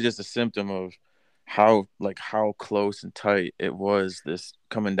 it's really just a symptom of how close and tight it was this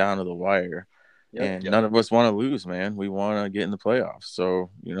coming down to the wire. And none of us want to lose, man. We want to get in the playoffs. So,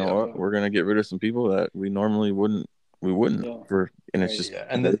 what? We're going to get rid of some people that we normally wouldn't. We wouldn't. And it's just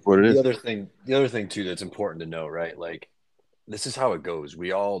and what it is. The other thing too that's important to know, right? Like, this is how it goes.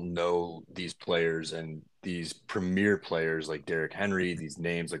 We all know these players and these premier players like Derrick Henry, these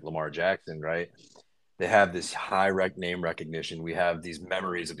names like Lamar Jackson, right? They have this high name recognition. We have these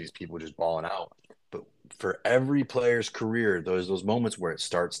memories of these people just balling out. But for every player's career, those moments where it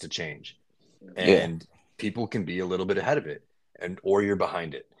starts to change, Yeah. and people can be a little bit ahead of it, or you're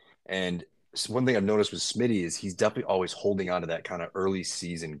behind it. And one thing I've noticed with Smitty is he's definitely always holding on to that kind of early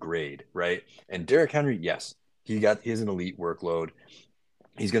season grade, right? And Derrick Henry, yes, he has an elite workload.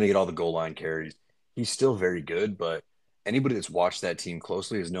 He's going to get all the goal line carries. He's still very good, but anybody that's watched that team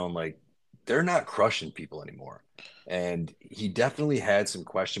closely has known like they're not crushing people anymore. And he definitely had some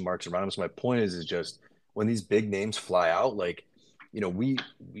question marks around him. So my point is just when these big names fly out, like, we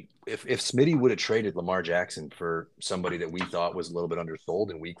if Smitty would have traded Lamar Jackson for somebody that we thought was a little bit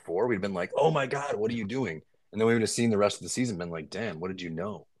undersold in week 4, we'd been like, oh my God, what are you doing? And then we would have seen the rest of the season, been like, damn, what did you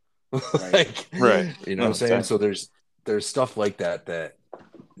know? Like, Right. you know what I'm saying? So there's stuff like that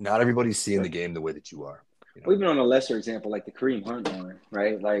not everybody's seeing the game the way that you are. Well, even on a lesser example, like the Kareem Hunt one,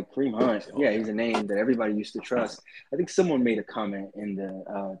 right? Like Kareem Hunt, he's a name that everybody used to trust. I think someone made a comment in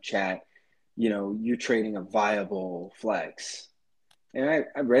the chat, you're trading a viable flex. And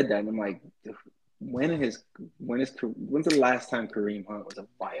I read that and I'm like, when's the last time Kareem Hunt was a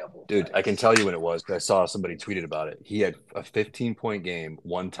viable Dude, flex? I can tell you when it was because I saw somebody tweeted about it. He had a 15-point game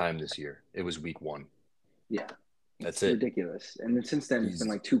one time this year. It was week 1. Yeah. That's it. Ridiculous. And then since then, it's been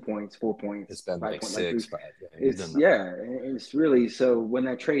like 2 points, 4 points. It's been 5 like points, 6, like 5. It's really, so when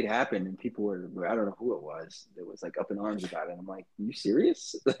that trade happened and people were, I don't know who it was, that was like up in arms about it. I'm like, are you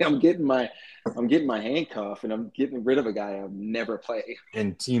serious? Like, I'm getting my handcuff and I'm getting rid of a guy I've never played.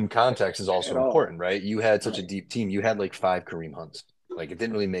 And team context is also important, right? You had such a deep team. You had like 5 Kareem Hunts. Like it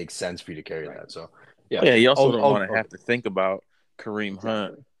didn't really make sense for you to carry that. So yeah, you also don't want to have to think about Kareem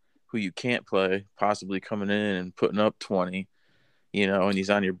Hunt, who you can't play, possibly coming in and putting up 20, and he's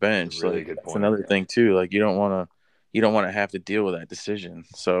on your bench. Really like good that's point. another thing too. Like you don't want to have to deal with that decision.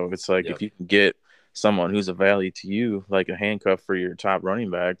 So it's like if you can get someone who's a value to you, like a handcuff for your top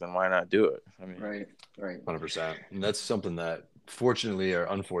running back, then why not do it? I mean, right, 100%. And that's something that, fortunately or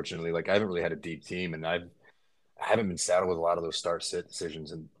unfortunately, like I haven't really had a deep team, and I haven't been saddled with a lot of those start-sit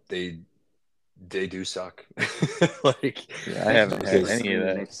decisions, and they do suck. Like, I haven't had any of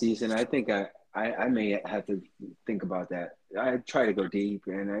that. Next season, I think I may have to think about that. I try to go deep,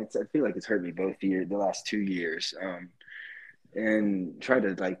 and I feel like it's hurt me both years, the last 2 years, and try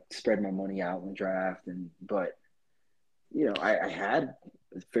to like spread my money out in the draft. But I had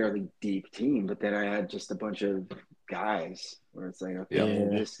a fairly deep team, but then I had just a bunch of guys where it's like, okay,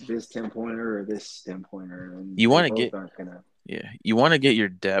 this 10-pointer or this 10-pointer, and you want to get aren't gonna. Yeah, you want to get your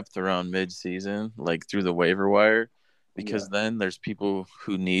depth around mid-season, like through the waiver wire, because then there's people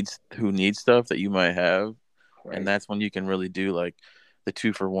who need stuff that you might have, and that's when you can really do like the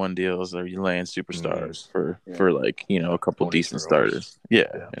 2-for-1 deals, or you land superstars for like a couple decent starters.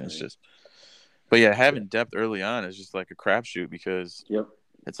 And it's just, but having depth early on is just like a crapshoot because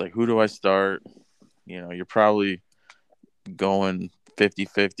it's like, who do I start? You're probably going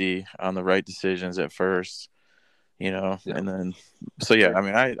 50-50 on the right decisions at first. And then, so I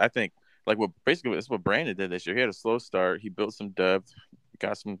mean, I think like that's what Brandon did this year. He had a slow start. He built some depth,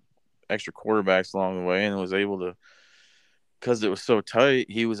 got some extra quarterbacks along the way, and was able to, because it was so tight,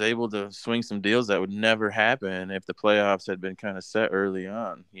 he was able to swing some deals that would never happen if the playoffs had been kind of set early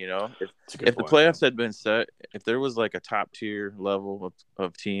on. If the playoffs had been set, if there was like a top tier level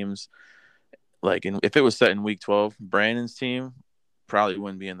of teams, like if it was set in week 12, Brandon's team probably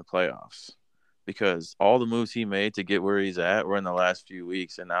wouldn't be in the playoffs. Because all the moves he made to get where he's at were in the last few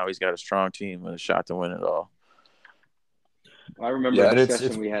weeks, and now he's got a strong team with a shot to win it all. Well, I remember a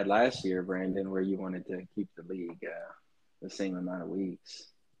discussion we had last year, Brandon, where you wanted to keep the league the same amount of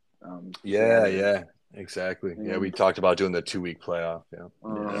weeks. Exactly. Yeah, we talked about doing the 2-week playoff.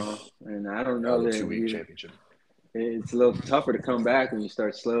 And I don't know that 2-week championship. It's a little tougher to come back when you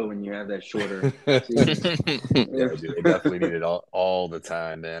start slow when you have that shorter season. Dude, they definitely need it all the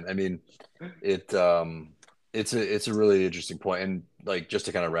time, man. I mean, it's a really interesting point, and like just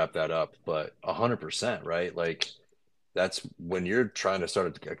to kind of wrap that up, but 100%, right? Like that's when you're trying to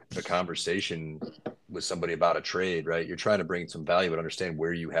start a conversation with somebody about a trade, right? You're trying to bring some value, but understand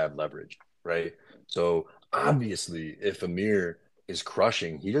where you have leverage, right? So obviously, if Amir is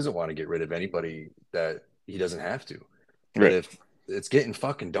crushing, he doesn't want to get rid of anybody that he doesn't have to. But if it's getting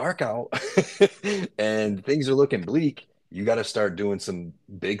fucking dark out and things are looking bleak, you got to start doing some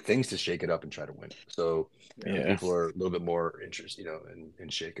big things to shake it up and try to win. So people are a little bit more interested, in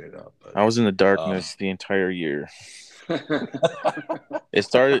shaking it up. But, I was in the darkness the entire year. It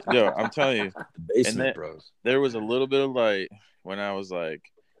started, I'm telling you, basement bros. There was a little bit of light when I was like,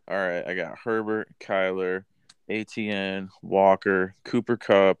 all right, I got Herbert, Kyler, ATN, Walker, Cooper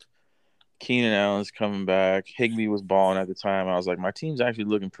Kupp, Keenan Allen's coming back. Higbee was balling at the time. I was like, my team's actually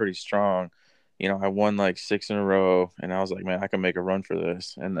looking pretty strong. I won like 6 in a row, and I was like, man, I can make a run for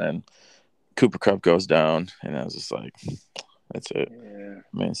this. And then Cooper Cup goes down, and I was just like, that's it. Yeah,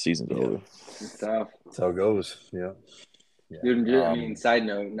 Man, season's over. it's tough. That's how it goes. Yeah. Dude, I mean, side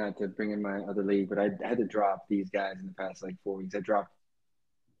note, not to bring in my other league, but I had to drop these guys in the past like 4 weeks. I dropped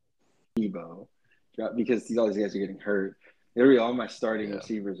Debo because all these guys are getting hurt. Literally, all my starting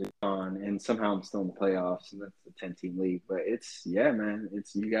receivers are gone, and somehow I'm still in the playoffs, and that's a 10-team league. But man,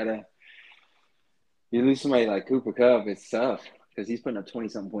 you lose somebody like Cooper Cup, it's tough because he's putting up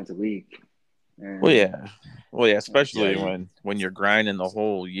 20-something points a week. And, well, yeah, especially when you're grinding the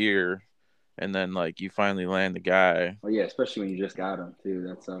whole year, and then like you finally land the guy. Well, yeah, especially when you just got him too.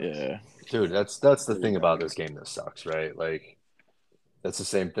 That sucks. Yeah, dude, that's the thing about this game that sucks, right? Like. That's the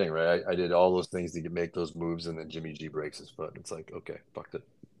same thing, right? I did all those things to make those moves, and then Jimmy G breaks his foot. It's like, okay, fucked it.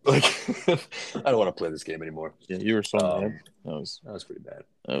 Like, I don't want to play this game anymore. Yeah, you were so mad. That was pretty bad.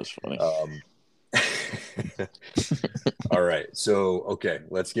 That was funny. All right, so okay,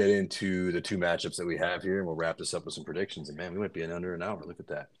 let's get into the two matchups that we have here, and we'll wrap this up with some predictions. And man, we might be in under an hour. Look at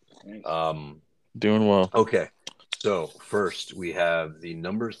that. Doing well. Okay, so first we have the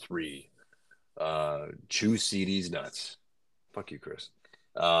number 3, Chew CD's nuts. Fuck you, Chris.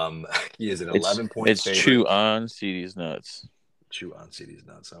 He is an 11-point favorite. It's Chew on CD's nuts. Chew on CD's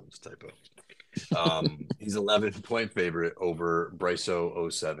nuts. That was a typo. He's 11-point favorite over Bryso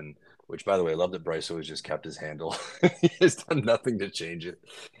 07, which, by the way, I love that Bryso has just kept his handle. He has done nothing to change it.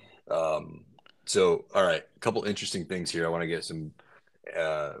 So, all right, a couple interesting things here. I want to get some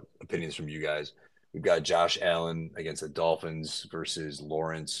opinions from you guys. We've got Josh Allen against the Dolphins versus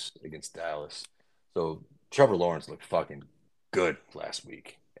Lawrence against Dallas. So, Trevor Lawrence looked fucking good last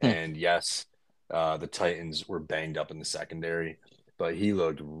week. And yes, the Titans were banged up in the secondary, but he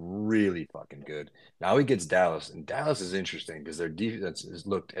looked really fucking good. Now he gets Dallas, and Dallas is interesting because their defense has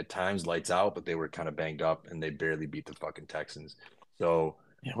looked at times lights out, but they were kind of banged up, and they barely beat the fucking Texans. So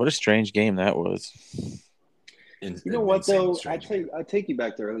yeah, what a strange game that was. You know what, though? I take you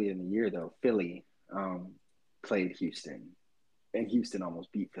back to early in the year, though. Philly played Houston, and Houston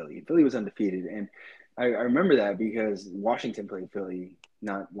almost beat Philly. Philly was undefeated, and I remember that because Washington played Philly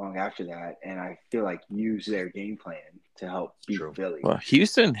not long after that, and I feel like used their game plan to help beat Philly. Well,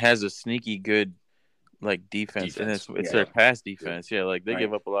 Houston has a sneaky good like defense. And it's their pass defense. Yeah, like they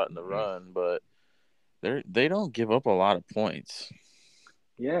give up a lot in the run, but they don't give up a lot of points.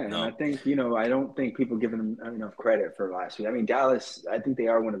 Yeah, and I think I don't think people give them enough credit for last week. I mean, Dallas, I think they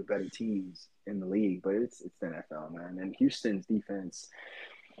are one of the better teams in the league, but it's the NFL, man, and Houston's defense.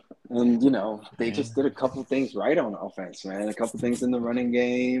 And, they just did a couple things right on offense, man. A couple things in the running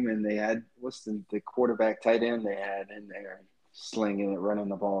game, and they had the quarterback tight end they had in there slinging it, running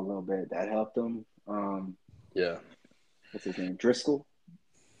the ball a little bit. That helped them. What's his name? Driscoll,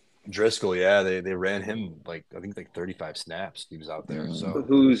 yeah. They ran him I think 35 snaps. He was out there. So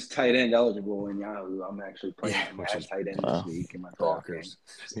who's tight end eligible in Yahoo? I'm actually playing him as tight end this week in my playoff game.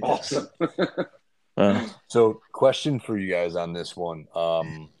 Awesome. So question for you guys on this one.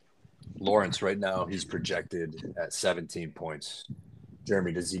 Lawrence right now he's projected at 17 points.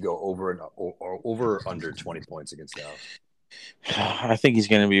 Jeremy, does he go over or under 20 points against Dallas? I think he's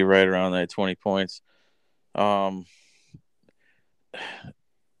going to be right around that 20 points. So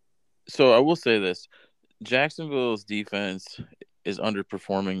I will say this. Jacksonville's defense is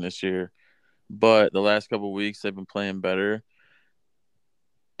underperforming this year, but the last couple of weeks they've been playing better.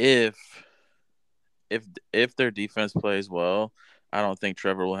 If their defense plays well, I don't think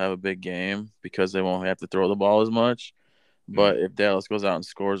Trevor will have a big game because they won't have to throw the ball as much. But if Dallas goes out and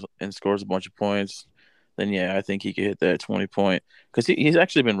scores a bunch of points, then yeah, I think he could hit that 20-point because he's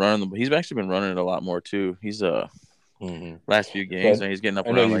actually been running it a lot more too. He's last few games and he's getting up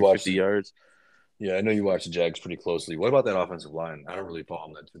around like 50 yards. Yeah, I know you watch the Jags pretty closely. What about that offensive line? I don't really follow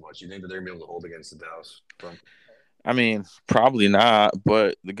them that too much. You think that they're gonna be able to hold against the Dallas front? I mean, probably not.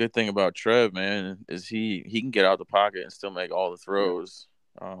 But the good thing about Trev, man, is he can get out the pocket and still make all the throws.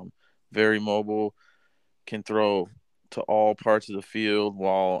 Very mobile, can throw to all parts of the field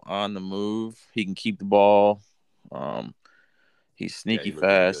while on the move. He can keep the ball. He's sneaky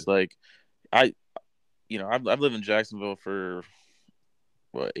fast. Like I've lived in Jacksonville for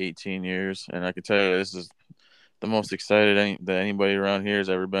 18 years, and I can tell you this is the most excited that anybody around here has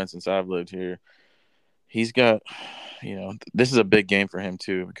ever been since I've lived here. He's got, this is a big game for him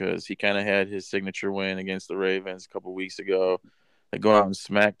too because he kind of had his signature win against the Ravens a couple weeks ago. They go out and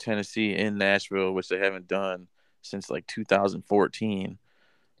smack Tennessee in Nashville, which they haven't done since like 2014.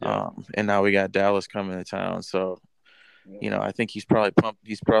 And now we got Dallas coming to town. So, I think he's probably pumped.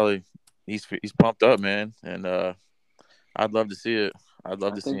 He's pumped up, man. And I'd love to see it. I'd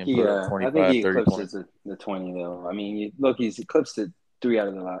love I to see think him put up I think 25, he 30 eclipses points. the 20 though. I mean, look, he's eclipsed it three out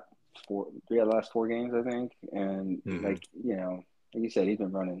of the last four games, I think. And Mm-hmm. like like you said, he's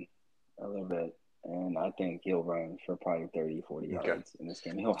been running a little bit, and I think he'll run for probably 30, 40 Okay. yards in this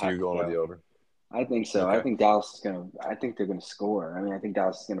game. He'll So you're have to going with the throw. over? I think so. I Okay. think Dallas is gonna. I think they're gonna score. I mean, I think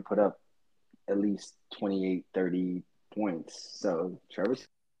Dallas is gonna put up at least 28, 30 points. So Trevor's.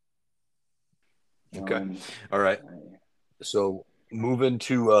 Okay. Um, All right. I- So moving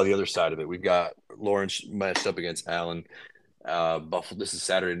to the other side of it, we've got Lawrence matched up against Allen. Buffalo. This is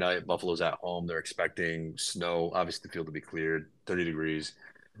Saturday night. Buffalo's at home. They're expecting snow. Obviously, the field to be cleared. 30 degrees.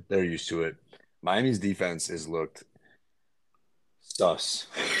 They're used to it. Miami's defense has looked sus,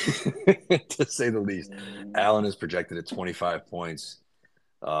 to say the least. Allen is projected at 25 points.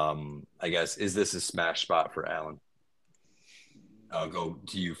 I guess, is this a smash spot for Allen? I'll go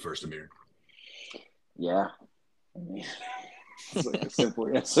to you first, Amir. yeah. I mean, it's like a simple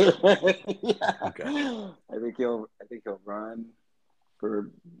answer. Yeah. Okay. I think he'll run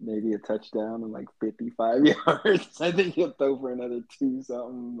for maybe a touchdown and like 55 yards. I think he'll throw for another two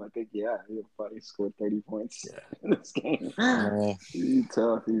something. I think he'll probably score 30 points Yeah. in this game. Yeah. He's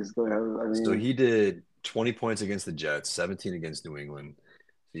tough. He's going to have. I So mean, he did 20 points against the Jets, 17 against New England.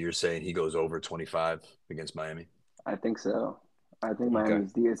 So you're saying he goes over 25 against Miami? I think so. I think Okay.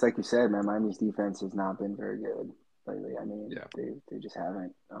 it's like you said, man. Miami's defense has not been very good lately. I mean, Yeah. they just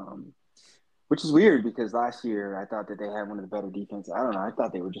haven't. Which is weird because last year I thought that they had one of the better defenses. I don't know. I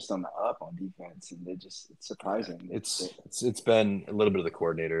thought they were just on the up on defense, and it's Yeah. surprising. It's been a little bit of the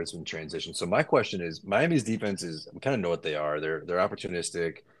coordinators in transition. So my question is, Miami's defense is, we kind of know what they are. They're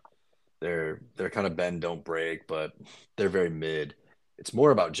opportunistic. They're kind of bend don't break, but they're very mid. It's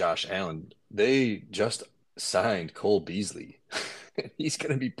more about Josh Allen. They just signed Cole Beasley. He's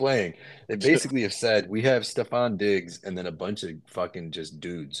going to be playing. They basically have said we have Stephon Diggs and then a bunch of fucking just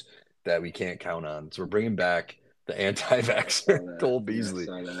dudes that we can't count on. So we're bringing back the Yeah, I saw anti-vaxxer that. Cole Yeah, I Beasley.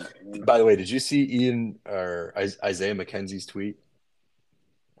 saw that. Yeah. By the way, did you see Ian or Isaiah McKenzie's tweet?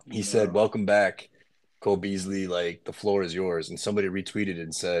 He said, No. "Welcome back, Cole Beasley. Like the floor is yours." And somebody retweeted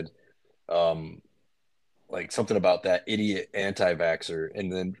and said, um, like something about that idiot anti-vaxxer.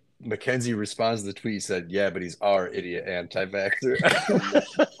 And then Mackenzie responds to the tweet, said, "Yeah, but he's our idiot anti-vaxxer."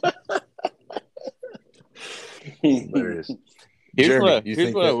 Hilarious. Jeremy, you Here's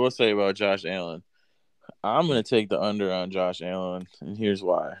think what I that? will say about Josh Allen. I'm gonna take the under on Josh Allen, and here's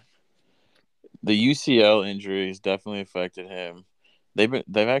why. The UCL injuries definitely affected him. They've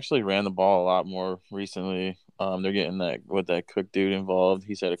actually ran the ball a lot more recently. They're getting that Cook dude involved.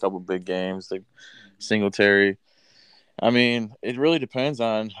 He's had a couple big games. Like Singletary. I mean, it really depends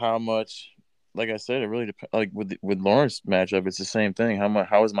on how much. Like I said, it really depends. Like with Lawrence matchup, it's the same thing.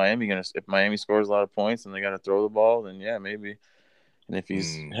 How is Miami gonna? If Miami scores a lot of points and they got to throw the ball, then yeah, maybe. And if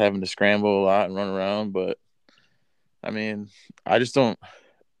he's Mm, having to scramble a lot and run around, but I mean, I just don't.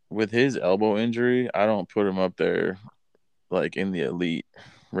 With his elbow injury, I don't put him up there like in the elite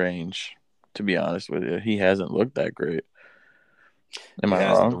range. To be honest with you, he hasn't looked that great. Am he I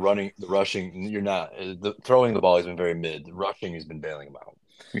hasn't. wrong? The rushing, you're not. The throwing the ball has been very mid. The rushing has been bailing him out.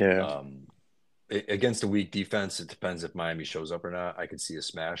 Yeah. Against a weak defense, it depends if Miami shows up or not. I could see a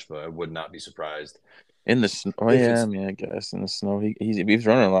smash, but I would not be surprised In the snow, oh if yeah, I it's. mean, I guess in the snow, he's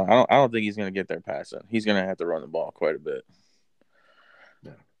running a lot. I don't think he's gonna get there passing. He's gonna have to run the ball quite a bit.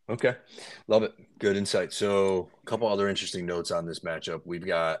 Yeah. Okay. Love it. Good insight. So, a couple other interesting notes on this matchup. We've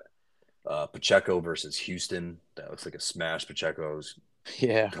got Pacheco versus Houston. That looks like a smash. Pacheco's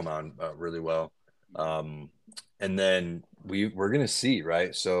Yeah, come on really well. Um, and then we're gonna see,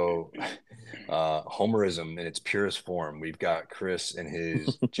 right? So homerism in its purest form. We've got Chris in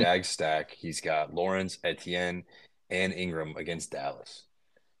his Jag stack. He's got Lawrence, Etienne, and Ingram against Dallas.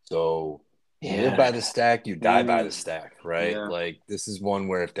 So you live yeah, by the stack, you die by the Mm, stack, right? yeah. Like this is one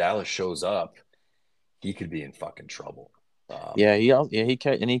where if Dallas shows up, he could be in fucking trouble. yeah.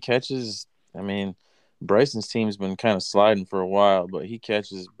 He catches. I mean, Bryson's team's been kind of sliding for a while, but he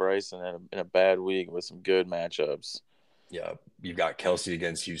catches Bryson in a bad week with some good matchups. Yeah, you've got Kelsey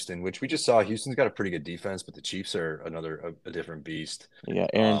against Houston, which we just saw. Houston's got a pretty good defense, but the Chiefs are a different beast. You got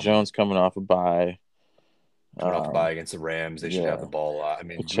Aaron Um, Jones coming off a bye. Coming off a bye against the Rams, they should have Yeah, the ball a lot. I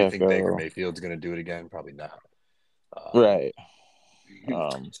mean, do we think Baker Pacheco. Mayfield's going to do it again? Probably not. Um, Right.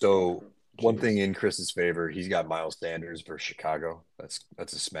 Um, so one thing Jeez. in Chris's favor, he's got Miles Sanders for Chicago. That's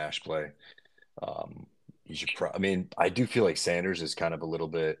a smash play. Um, you should. I mean, I do feel like Sanders is kind of a little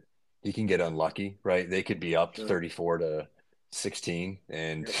bit. He can get unlucky, right? They could be up Sure. 34-16,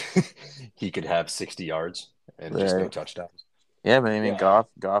 and Yep. he could have 60 yards and just no right. touchdowns. Yeah, but I mean, Yeah.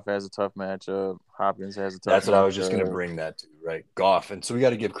 Goff has a tough matchup. Hopkins has a tough That's what I was just going to matchup. bring that to, right? Goff. And so we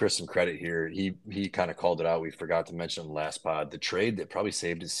got to give Chris some credit here. He kind of called it out. We forgot to mention on the last pod. The trade that probably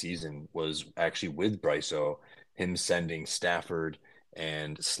saved his season was actually with Bryso, him sending Stafford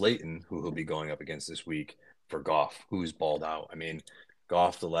and Slayton, who he'll be going up against this week, for Goff, who's balled out. I mean,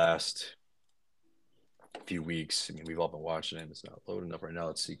 Goff the last few weeks. I mean, we've all been watching him. It's not loading up right now.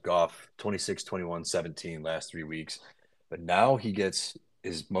 Let's see. Goff, 26, 21, 17 last 3 weeks. But now he gets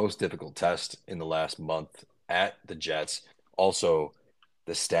his most difficult test in the last month at the Jets. Also,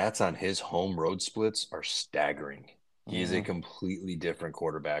 the stats on his home road splits are staggering. He is a completely different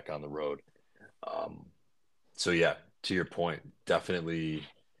quarterback on the road. Um, so, yeah, to your point, definitely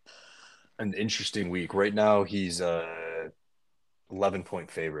an interesting week. Right now, he's 11-point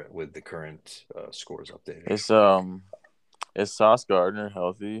favorite with the current scores updated. Is Sauce Gardner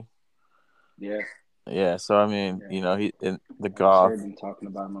healthy? Yeah. Yeah, so I mean, Yeah. he in the I just Goff. heard them talking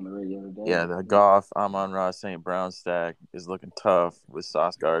about him on the radio today. Yeah, the Goff Amon-Ra St. Brown stack is looking tough with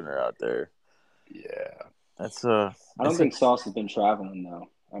Sauce Gardner out there. Yeah. That's I don't think Sauce has been traveling though.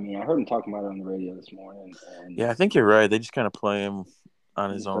 I mean, I heard him talking about it on the radio this morning, and Yeah, I think you're right. They just kind of play him on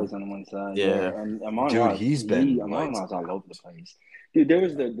he his just own. plays on the one side. Yeah, Yeah, and Dude, he's been Amon lights Ra's all out. over the place. Dude, there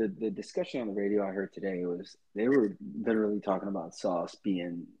was the discussion on the radio I heard today was they were literally talking about Sauce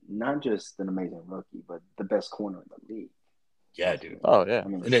being not just an amazing rookie, but the best corner in the league. Yeah, dude. Oh yeah, I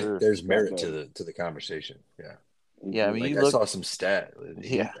mean, for And sure. there's that merit good. to the conversation. Yeah. Yeah, I mean, Like you I look. saw some stat.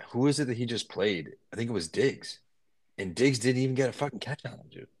 Yeah, Who is it that he just played? I think it was Diggs. And Diggs didn't even get a fucking catch on him,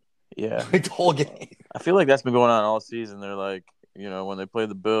 dude. yeah. Like the whole game. I feel like that's been going on all season. They're like, when they played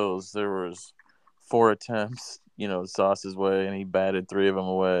the Bills, there was 4 attempts, Sauce's way, and he batted 3 of them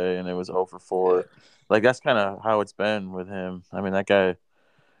away, and it was 0 for Yeah. 4. Like that's kind of how it's been with him. I mean, that guy,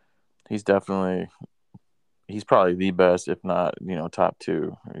 he's definitely, he's probably the best, if not, top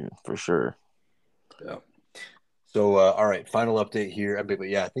 2 for sure. Yeah. So, all right, final update here. But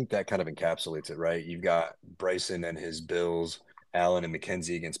yeah, I think that kind of encapsulates it, right? You've got Bryson and his Bills, Allen and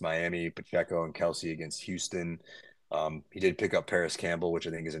McKenzie against Miami, Pacheco and Kelsey against Houston. He did pick up Paris Campbell, which I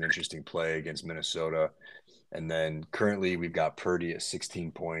think is an interesting play against Minnesota. And then currently we've got Purdy at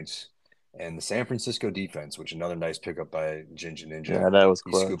 16 points and the San Francisco defense, which another nice pickup by Ginja Ninja. Yeah, that was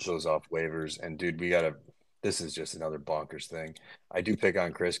He scooped clutch. those off waivers. And dude, this is just another bonkers thing. I do pick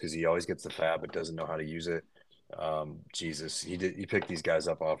on Chris because he always gets the fab but doesn't know how to use it. Jesus, he picked these guys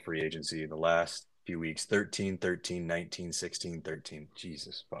up off free agency in the last few weeks 13, 13, 19, 16, 13.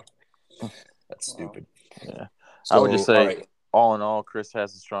 Jesus, fuck. That's stupid. Yeah. I would just So, all say, right. all in all, Chris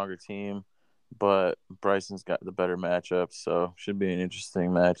has a stronger team, but Bryson's got the better matchup, so should be an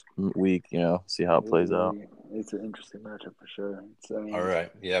interesting week. See how it plays out. It's an interesting matchup for sure. All right.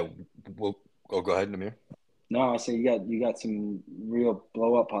 Yeah. We'll go ahead, Amir. No, I say you got some real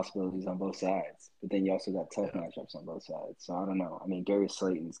blow up possibilities on both sides, but then you also got tough Yeah. matchups on both sides. So I don't know. I mean, Gary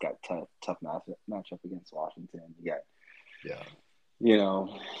Slayton's got tough matchup against Washington. You got Yeah.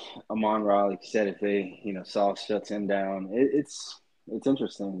 Amon-Ra, like you said, if they Sauce shuts him down, it's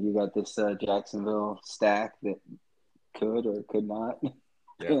interesting. You got this Jacksonville stack that could or could not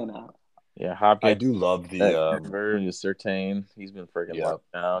pan out. Yeah, I Hopkins do love at the Denver and Surtain. He's been freaking yeah,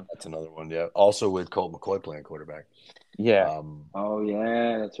 locked down. that's another one. Yeah. Also with Colt McCoy playing quarterback. Yeah. Oh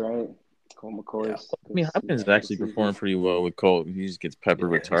yeah, that's right. Cole Yeah. McCoy's I mean, he's Hopkins has having a good actually season. performed pretty well with Colt. He just gets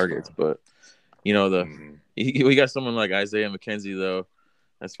peppered with He's targets, fine. but we got someone like Isaiah McKenzie though.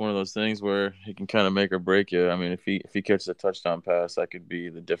 That's one of those things where he can kind of make or break you. I mean, if he catches a touchdown pass, that could be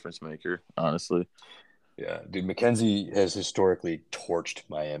the difference maker. Honestly. Yeah, dude, McKenzie has historically torched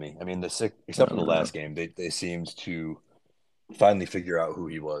Miami. I mean, except for the last game, they seemed to finally figure out who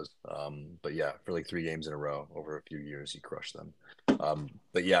he was. But yeah, for like 3 games in a row over a few years, he crushed them.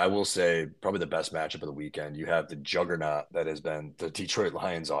 But yeah, I will say probably the best matchup of the weekend. You have the juggernaut that has been the Detroit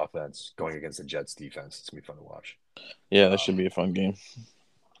Lions offense going against the Jets defense. It's gonna be fun to watch. Yeah, that should be a fun game.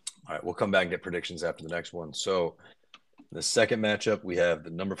 All right, we'll come back and get predictions after the next one. So the second matchup, we have the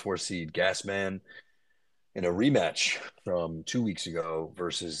number 4 seed Gasman in a rematch from 2 weeks ago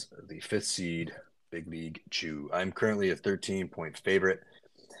versus the 5th seed Big League Chew. I'm currently a 13-point favorite.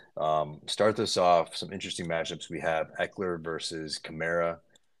 Start this off, some interesting matchups. We have Eckler versus Kamara.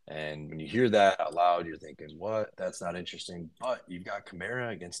 And when you hear that out loud, you're thinking, what? That's not interesting. But you've got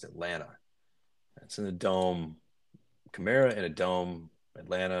Kamara against Atlanta. That's in the dome. Kamara in a dome.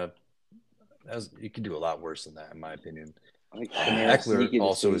 Atlanta, you can do a lot worse than that, in my opinion. I think Kamara's Eckler sneaky this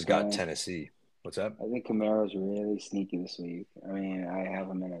also week, has got man. Tennessee. What's that? I think Kamara's really sneaky this week. I mean, I have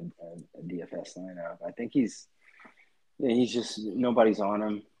him in a DFS lineup. I think he's just nobody's on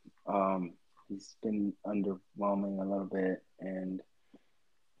him. He's been underwhelming a little bit,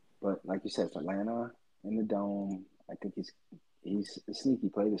 but like you said, it's Atlanta in the dome. I think he's a sneaky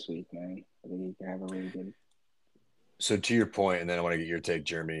play this week, man. I think he can have a really good. So to your point, and then I want to get your take,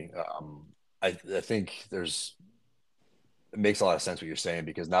 Jeremy. I think it makes a lot of sense what you're saying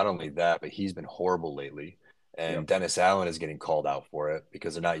because not only that, but he's been horrible lately. And Yep. Dennis Allen is getting called out for it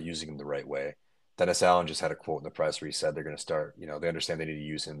because they're not using him the right way. Dennis Allen just had a quote in the press where he said they're going to start, they understand they need to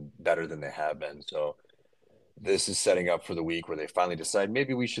use him better than they have been. So this is setting up for the week where they finally decide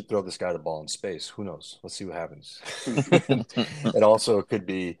maybe we should throw this guy the ball in space. Who knows? Let's see what happens. It also could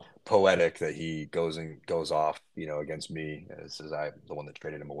be poetic that he goes off, against me as I the one that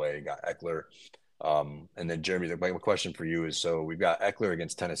traded him away, got Eckler. And then Jeremy, my question for you is: so we've got Eckler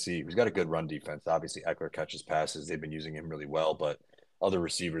against Tennessee, who's got a good run defense. Obviously, Eckler catches passes; they've been using him really well, but other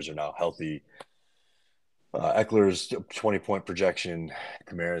receivers are now healthy. Eckler's 20-point projection,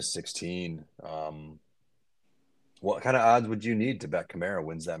 Kamara's 16. What kind of odds would you need to bet Kamara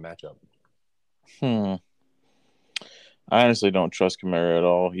wins that matchup? I honestly don't trust Kamara at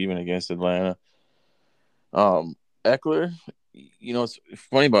all, even against Atlanta. Eckler, what's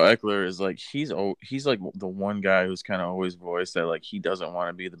funny about Eckler is like he's like the one guy who's kind of always voiced that like he doesn't want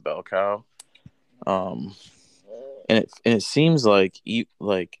to be the bell cow. And it seems like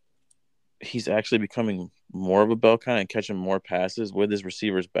he's actually becoming more of a bell cow and catching more passes with his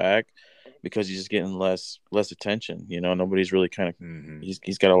receivers back because he's just getting less attention. Nobody's really kind of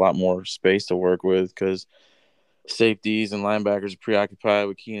he's got a lot more space to work with because safeties and linebackers are preoccupied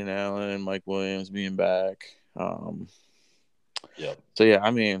with Keenan Allen and Mike Williams being back. Yep. So yeah,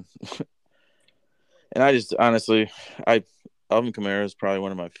 I mean, and I just honestly, Alvin Kamara is probably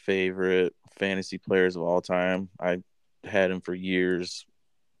one of my favorite fantasy players of all time. I had him for years.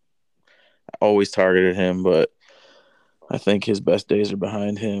 I always targeted him, but I think his best days are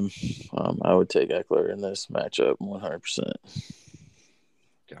behind him. I would take Eckler in this matchup 100%.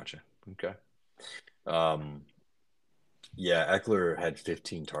 Gotcha. Okay. Yeah, Eckler had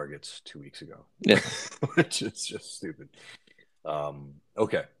 15 targets 2 weeks ago. Yeah. Which is just stupid.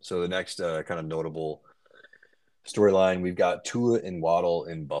 Okay, so the next kind of notable storyline, we've got Tua and Waddle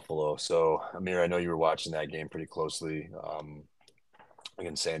in Buffalo. So, Amir, I know you were watching that game pretty closely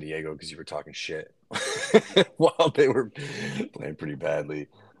against San Diego because you were talking shit while they were playing pretty badly.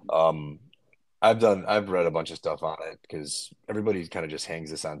 I've read a bunch of stuff on it because everybody kind of just hangs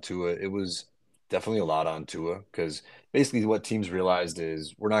this on Tua. It was definitely a lot on Tua because basically what teams realized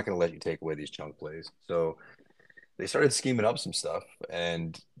is we're not going to let you take away these chunk plays. So they started scheming up some stuff,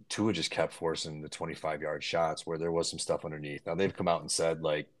 and Tua just kept forcing the 25-yard shots where there was some stuff underneath. Now they've come out and said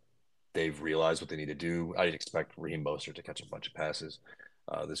like they've realized what they need to do. I'd expect Raheem Mostert to catch a bunch of passes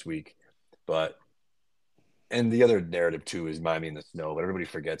this week, and the other narrative too is Miami in the snow. But everybody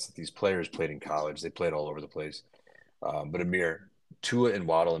forgets that these players played in college; they played all over the place. But Amir, Tua and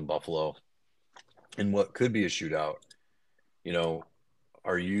Waddle in Buffalo, in what could be a shootout, you know,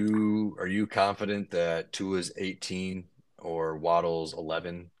 are you confident that Tua's 18 or Waddle's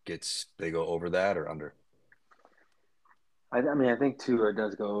 11 they go over that or under? I mean, I think Tua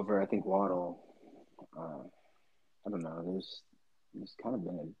does go over. I think Waddle. I don't know. There's kind of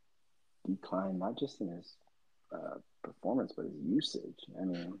been a decline, not just in his performance, but his usage. I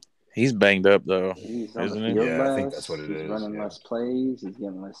mean, he's banged up though, he's on the isn't he? field Yeah, less. I think that's what it He's is. running less plays. He's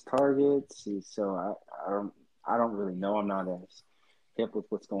getting less targets. I don't really know. I'm not as hip with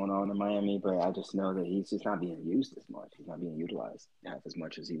what's going on in Miami, but I just know that he's just not being used as much. He's not being utilized half as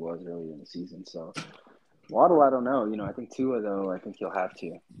much as he was earlier in the season. So Waddle, I don't know. I think Tua though. I think he'll have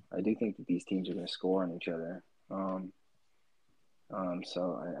to. I do think that these teams are going to score on each other.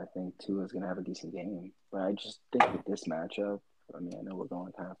 So I think Tua's going to have a decent game. But I just think with this matchup, I mean, I know we're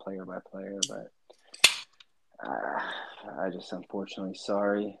going kind of player by player, but I just unfortunately,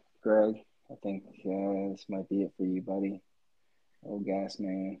 sorry, Greg. I think this might be it for you, buddy. Oh, gas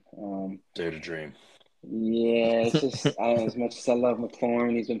man. Dare to dream. Yeah, it's just as much as I love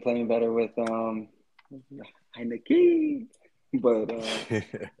McLaurin, he's been playing better with Heineke. But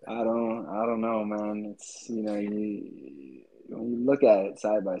I don't know, man. It's when you look at it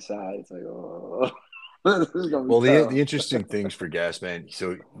side by side, it's like, oh, this is gonna be Well, tough. the interesting things for Gasman,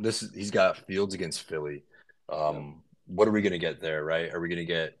 so he's got Fields against Philly. What are we going to get there, right? Are we going to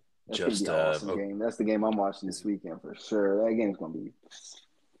get That's just gonna be an awesome game. That's the game I'm watching this weekend for sure. That game's gonna be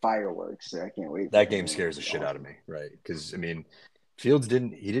fireworks. I can't wait. That game scares the shit out of me, right? Because I mean, Fields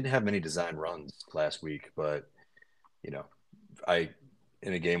didn't have many design runs last week, but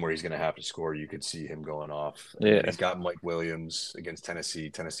in a game where he's going to have to score, you could see him going off. And then he's got Mike Williams against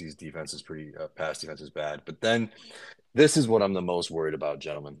Tennessee. Tennessee's defense is pretty pass defense is bad. But then this is what I'm the most worried about,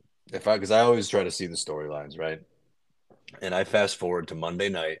 gentlemen. because I always try to see the storylines, right? And I fast forward to Monday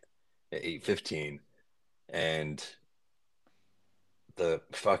night at 8:15, and the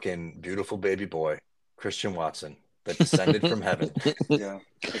fucking beautiful baby boy, Christian Watson, that descended from heaven, Yeah,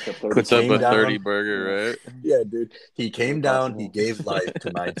 picked up 30 Puts up came a points. 30 down. burger, right? Yeah, dude. He Is came it down. He possible? gave life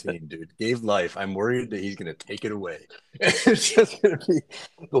to my team, dude. Gave life. I'm worried that he's gonna take it away. It's just gonna be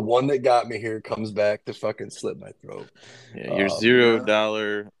the one that got me here comes back to fucking slit my throat. Yeah, your Yeah.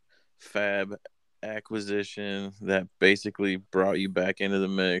 $0 fab acquisition that basically brought you back into the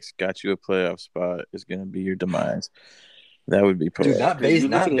mix, got you a playoff spot, is going to be your demise. That would be Dude, poetic. Because you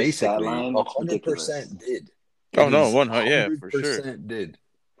look at not his stat basically. line, it's ridiculous. 100% did. Oh It no, is 100, yeah, hundred for sure. percent did.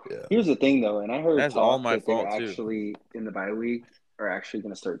 Yeah. Here's the thing, though, and I heard That's all talk my that they're fault too. actually in the bye week are actually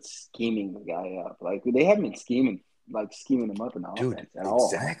going to start scheming the guy up. Like they haven't been scheming him up in the Dude, offense at all.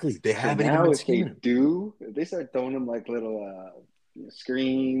 exactly. They So haven't even now been if they scheming him. do, if they start throwing him like little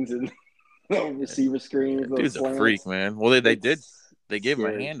screens and little receiver Yeah, screens, little dude's a freak, slants, man. Well, they did. it's They gave him a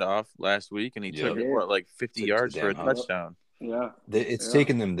scary. handoff last week, and he They took Yep. it did. like 50 To yards for a damn house. Yep. touchdown. Yeah. It's Yeah.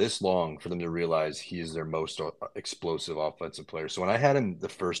 taken them this long for them to realize he is their most explosive offensive player. So when I had him the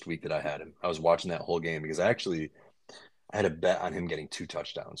first week that I had him, I was watching that whole game because I had a bet on him getting 2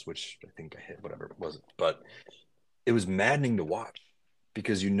 touchdowns, which I think I hit, whatever it was. But it was maddening to watch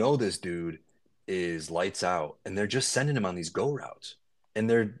because this dude is lights out, and they're just sending him on these go routes, and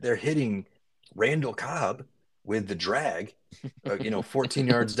they're hitting Randall Cobb with the drag, 14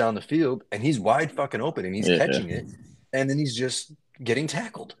 yards down the field, and he's wide fucking open, and he's Yeah. catching it, and then he's just getting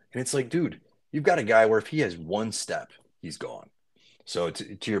tackled, and it's like, dude, you've got a guy where if he has one step, he's gone. So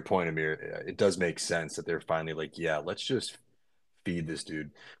to your point, Amir, it does make sense that they're finally like, yeah, let's just feed this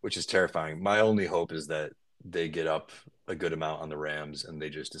dude, which is terrifying. My only hope is that they get up a good amount on the Rams and they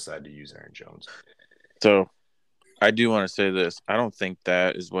just decide to use Aaron Jones. So I do want to say this. I don't think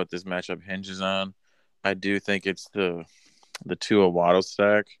that is what this matchup hinges on. I do think it's the Tua Waddle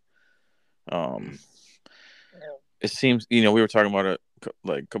stack. It seems, we were talking about it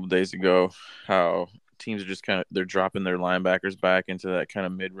like a couple days ago, how teams are just they're dropping their linebackers back into that kind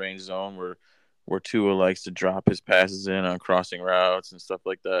of mid-range zone where Tua likes to drop his passes in on crossing routes and stuff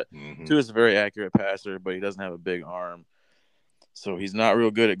like that. Mm-hmm. Tua's a very accurate passer, but he doesn't have a big arm. So he's not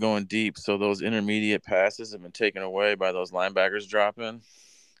real good at going deep. So those intermediate passes have been taken away by those linebackers dropping.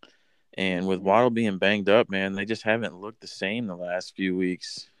 And with Waddle being banged up, man, they just haven't looked the same the last few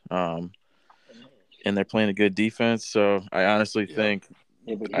weeks. And they're playing a good defense. So I honestly think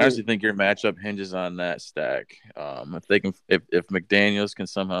your matchup hinges on that stack. If they can, if McDaniels can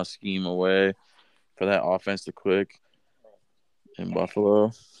somehow scheme a way for that offense to click in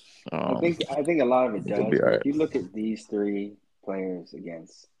Buffalo, I think a lot of it does. be But all right. if you look at these three players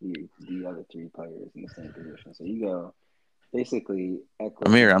against the other three players in the same position, so you go basically Eckler.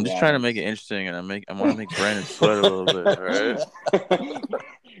 Amir, I'm just trying to make it interesting, and I want to make Brandon sweat a little bit. All right.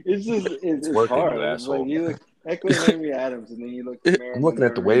 It's working, hard. you It's asshole. like you look Eckler and Henry Adams, and then you look Kamara. I'm looking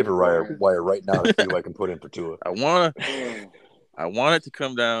at the waiver wire right now to see who I can put in for Tua. I want it to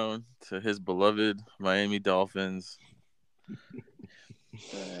come down to his beloved Miami Dolphins.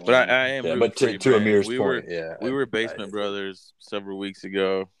 But I am rooting but for you, to Amir's we point, we were basement brothers several weeks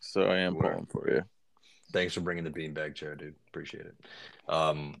ago, so I am pulling for you. Thanks for bringing the beanbag chair, dude. Appreciate it.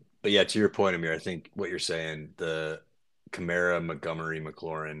 But yeah, to your point, Amir, I think what you're saying, the Kamara, Montgomery,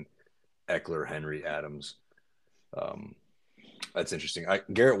 McLaurin, Eckler, Henry, Adams, that's interesting.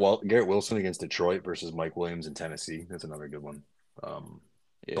 Garrett Wilson against Detroit versus Mike Williams in Tennessee. That's another good one.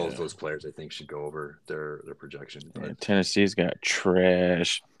 Both those players, I think, should go over their projection. But... Yeah, Tennessee's got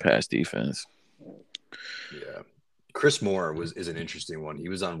trash pass defense. Yeah. Chris Moore is an interesting one. He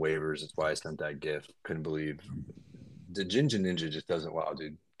was on waivers. That's why I sent that GIF. Couldn't believe the Ginja Ninja just doesn't. Wow,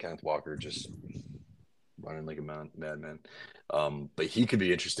 dude. Kenneth Walker just running like a madman. But he could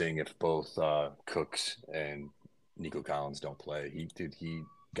be interesting if both Cooks and Nico Collins don't play. He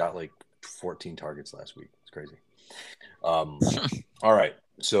got like 14 targets last week. It's crazy. All right,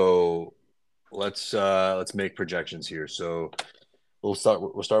 so let's make projections here. So we'll start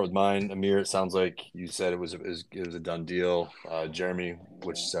with mine. Amir, it sounds like you said it was a done deal. Jeremy,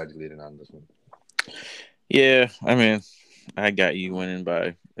 which side are you leading on this one? Yeah, I mean, I got you winning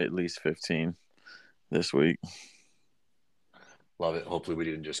by at least 15 this week. Love it. Hopefully we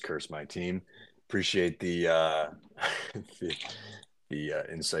didn't just curse my team. Appreciate the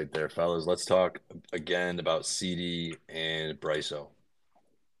insight there, fellas. Let's talk again about CD and Bryso.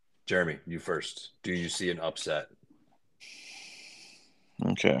 Jeremy, you first. Do you see an upset?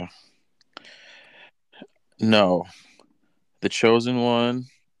 Okay. No. The chosen one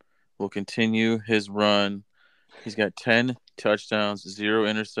will continue his run. He's got 10 touchdowns, 0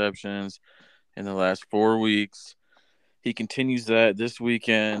 interceptions in the last 4 weeks. He continues that this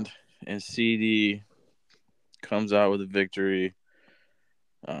weekend, and CD comes out with a victory.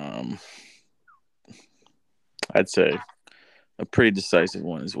 I'd say a pretty decisive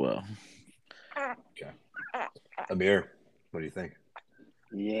one as well. Okay. Amir, what do you think?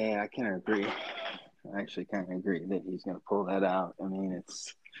 Yeah, I kind of agree. I actually kind of agree that he's going to pull that out. I mean, it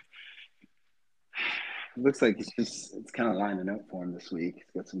looks like it's kind of lining up for him this week.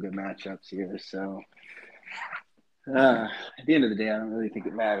 He's got some good matchups here. So at the end of the day, I don't really think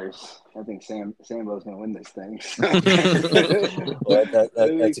it matters. I think Sambo's going to win this thing. So. Well,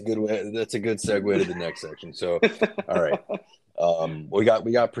 that's a good way. That's a good segue to the next section. So, all right, we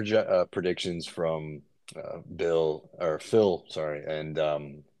got predictions from Phil, sorry,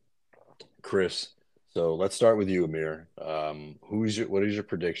 and Chris. So let's start with you, Amir. What is your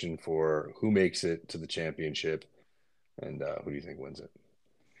prediction for who makes it to the championship, and who do you think wins it?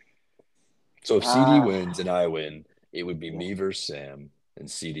 So if CD wins and I win, it would be me versus Sam and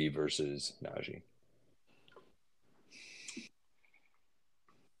CD versus Najee.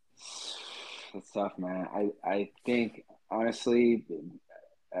 It's tough, man. I think honestly,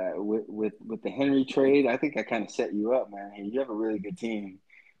 with the Henry trade, I think I kind of set you up, man. You have a really good team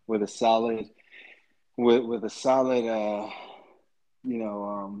with a solid, with a solid,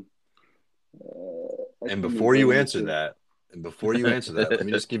 And before you answer that, let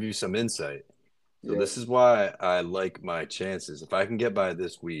me just give you some insight. So this is why I like my chances. If I can get by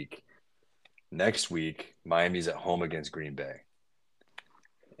this week, next week, Miami's at home against Green Bay.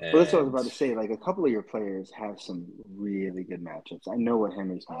 Well, that's what I was about to say. Like, a couple of your players have some really good matchups. I know what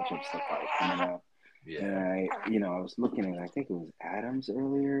Henry's matchups look like coming up. Yeah. And I was looking at, I think it was Adams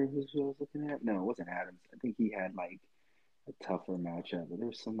earlier who I was looking at. No, it wasn't Adams. I think he had like a tougher matchup, but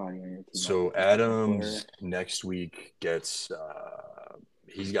there's somebody on your team. So Adams next week gets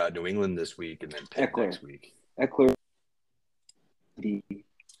he's got New England this week and then Pitt next week. Eckler,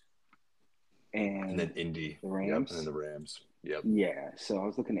 and then Indy, the Rams, yep, and then the Rams. Yep. Yeah. So I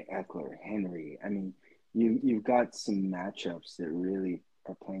was looking at Eckler, Henry. I mean, you've got some matchups that really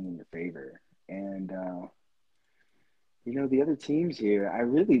are playing in your favor, and the other teams here, I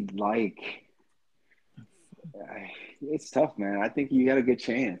really like. It's tough, man. I think you got a good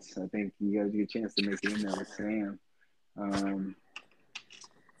chance. I think you got a good chance to make it in there with Sam.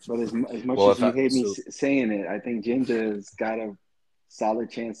 But as much as you hate me saying it, I think Ginja's got a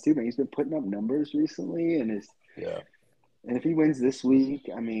solid chance too. Man, he's been putting up numbers recently, and and if he wins this week,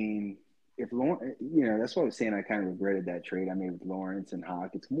 I mean, if Lawrence, that's what I was saying. I kind of regretted that trade I made with Lawrence and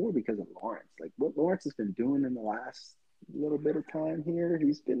Hawk. It's more because of Lawrence. Like what Lawrence has been doing in the last little bit of time here,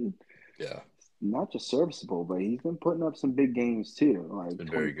 he's been not just serviceable, but he's been putting up some big games too, like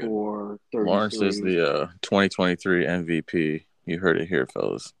 24, 33. Lawrence is the 2023 MVP. You heard it here,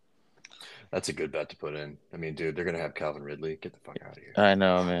 fellas. That's a good bet to put in. I mean, dude, they're going to have Calvin Ridley. Get the fuck out of here. I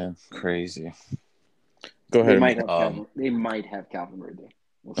know, man. Crazy. Go ahead. They might have Calvin Ridley.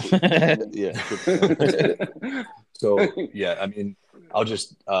 We'll see. Yeah. So, yeah, I mean, I'll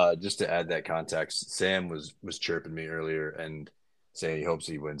just to add that context, Sam was chirping me earlier and saying he hopes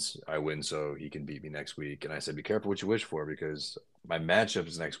I win so he can beat me next week. And I said, be careful what you wish for because my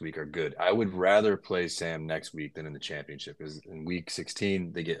matchups next week are good. I would rather play Sam next week than in the championship because in week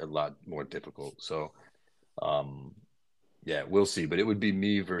 16, they get a lot more difficult. So, yeah, we'll see. But it would be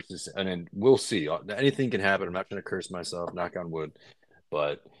me versus – and then we'll see. Anything can happen. I'm not going to curse myself, knock on wood.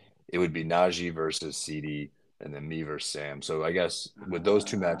 But it would be Najee versus CD and then me versus Sam. So I guess with those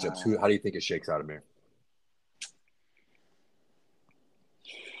two matchups, how do you think it shakes out, Amir?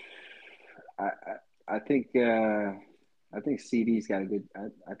 I think CD's got a good.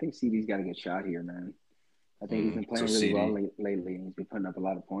 I think CD's got a good shot here, man. I think he's been playing really well lately, and he's been putting up a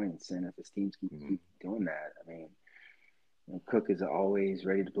lot of points. And if his teams keep doing that, I mean, Cook is always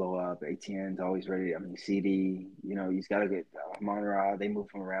ready to blow up. ATN's always ready. I mean, CD, he's got to get Amon-Ra. They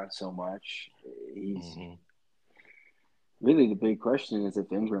move him around so much. He's really the big question is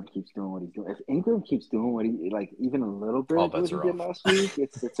if Ingram keeps doing what he's doing. If Ingram keeps doing what he like even a little bit what he did last week,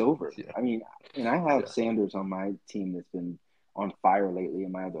 it's over. Yeah. I mean, and I have Sanders on my team that's been on fire lately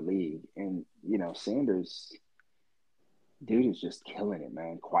in my other league, and Sanders, dude, is just killing it,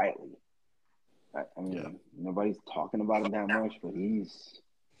 man, quietly. I mean, nobody's talking about him that much, but he's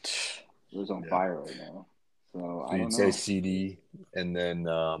on fire right now. So I don't know. Say CD, and then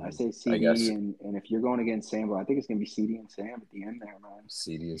I say CD, and if you're going against Sambo, I think it's going to be CD and Sam at the end there, man.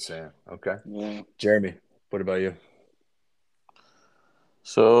 CD and Sam. Okay. Yeah. Jeremy, what about you?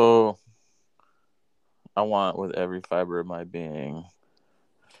 So I want with every fiber of my being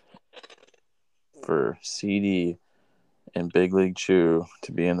for CD and Big League Chew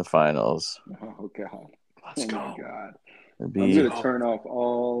to be in the finals. Oh God. Let's Oh my go. God. It'd I'm be, gonna turn off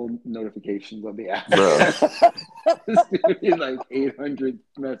all notifications on the app. bro. It's gonna be like 800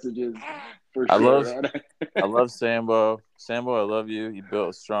 messages for I sure. love Sambo. Sambo, I love you. You built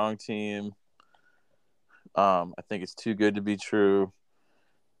a strong team. I think it's too good to be true.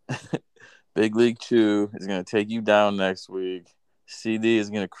 Big League Chew is going to take you down next week. CD is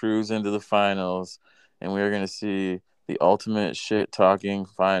going to cruise into the finals, and we are going to see the ultimate shit-talking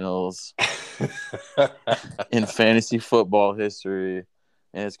finals in fantasy football history,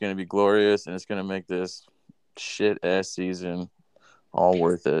 and it's going to be glorious, and it's going to make this shit-ass season all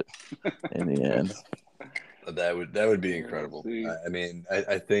worth it in the end. That would be incredible. I mean,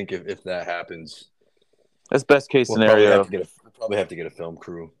 I think if that happens, that's best case we'll probably scenario. have to get a film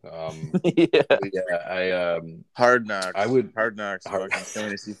crew. Yeah, Hard Knocks. Hard Knocks. Fucking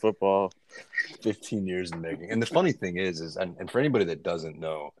fantasy football. 15 years in making. And the funny thing is and for anybody that doesn't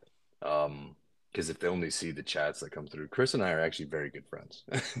know, because if they only see the chats that come through, Chris and I are actually very good friends.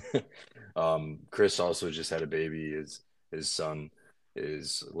 Chris also just had a baby. His son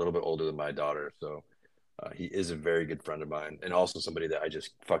is a little bit older than my daughter, so he is a very good friend of mine, and also somebody that I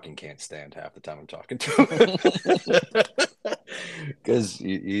just fucking can't stand half the time I'm talking to, because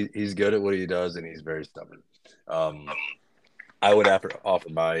he's good at what he does, and he's very stubborn. I would have to offer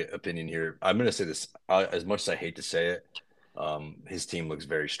my opinion here. I'm going to say this, as much as I hate to say it, his team looks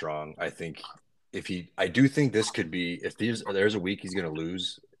very strong. I think I do think this could be, if there's a week he's going to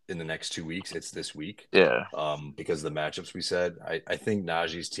lose in the next 2 weeks, it's this week. Yeah. Because of the matchups we said. I think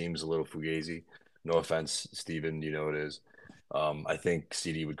Najee's team's a little fugazi. No offense, Steven, you know it is. I think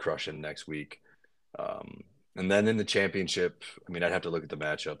CD would crush him next week. And then in the championship, I mean, I'd have to look at the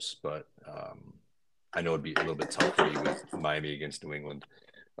matchups, but I know it'd be a little bit tough for me with Miami against New England.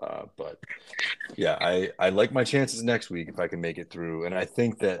 But yeah, I like my chances next week if I can make it through. And I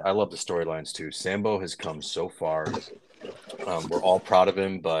think that I love the storylines too. Sambo has come so far. We're all proud of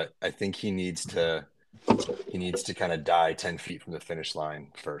him, but I think he needs to kind of die 10 feet from the finish line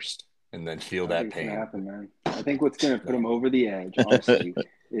first and then feel that pain. Gonna happen, man. I think what's going to put him over the edge, honestly,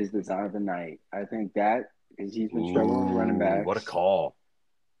 is the Donovan Knight. I think that because he's been struggling with running backs. What a call.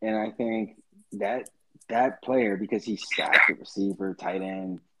 And I think that player, because he's stacked at receiver, tight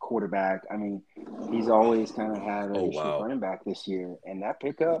end, quarterback. I mean, he's always kind of had an issue with running back this year. And that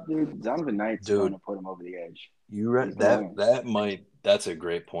pickup, dude, Donovan Knight's going to put him over the edge. That's a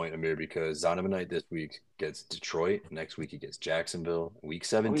great point, Amir, because Donovan Knight this week gets Detroit. Next week he gets Jacksonville. Week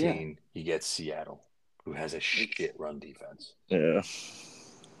 17, he gets Seattle, who has a shit run defense. Yeah.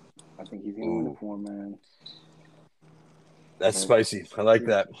 I think he's going to win the form, man. That's spicy. I like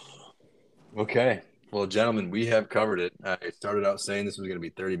that. Okay. Well, gentlemen, we have covered it. I started out saying this was going to be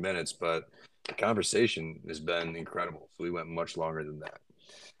 30 minutes, but the conversation has been incredible. So we went much longer than that.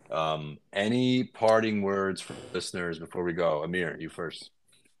 Any parting words for listeners before we go? Amir, you first.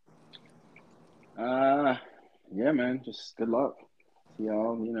 Yeah, man. Just good luck. See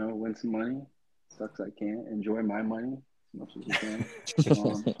y'all, win some money. Sucks I can't. Enjoy my money as much as you can.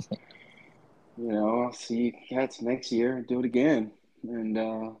 I'll see you cats next year and do it again. And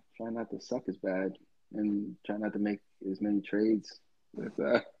try not to suck as bad and try not to make as many trades with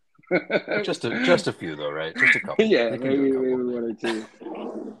just a few though, right? Just a couple. Yeah, maybe one or two.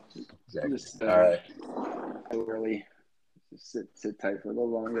 Exactly. Just, all right. Really just sit tight for a little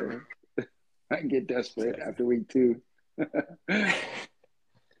longer. I can get desperate after week 2.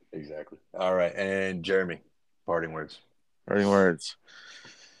 Exactly. All right. And Jeremy, parting words. Parting words.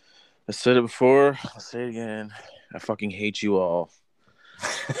 I said it before. I'll say it again. I fucking hate you all.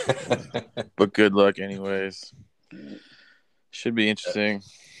 But good luck anyways. Should be interesting.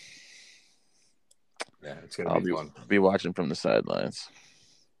 Yeah, it's going to be fun. Be watching from the sidelines.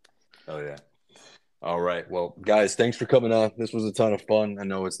 Oh, yeah. All right. Well, guys, thanks for coming on. This was a ton of fun. I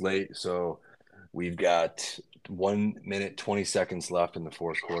know it's late, so we've got 1 minute, 20 seconds left in the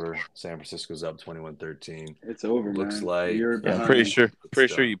fourth quarter. San Francisco's up 21-13. It's over, Looks man. like You're behind. I'm pretty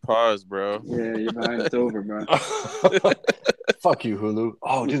sure you paused, bro. Yeah, you're behind. It's over, bro. Fuck you, Hulu.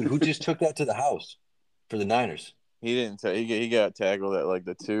 Oh, dude, who just took that to the house for the Niners? He didn't. He got tackled at like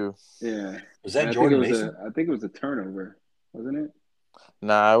the 2. Yeah. Was that Jordan Mason? I think it was a turnover, wasn't it?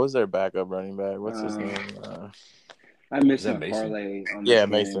 Nah, it was their backup running back. What's his name? I missed my parlay on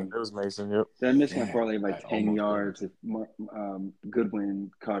Mason. It was Mason. Yep. So I missed my parlay by 10 yards. If Goodwin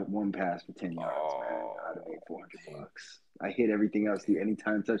caught one pass for 10 yards, man, I'd have made $400. I hit everything else. The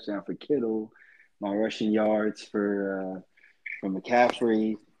anytime touchdown for Kittle, my rushing yards for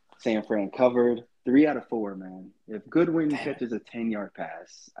McCaffrey, San Fran covered. 3 out of 4, man. If Goodwin Damn catches a 10-yard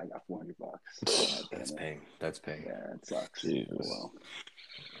pass, I got $400. That's pain. That's pain. Yeah, it sucks. Jesus. Oh,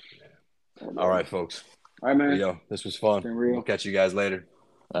 well. All right, folks. All right, man. Yo, this was fun. Been real. We'll catch you guys later.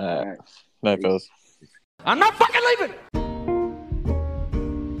 All right. All right. Night, fellas. I'm not fucking leaving.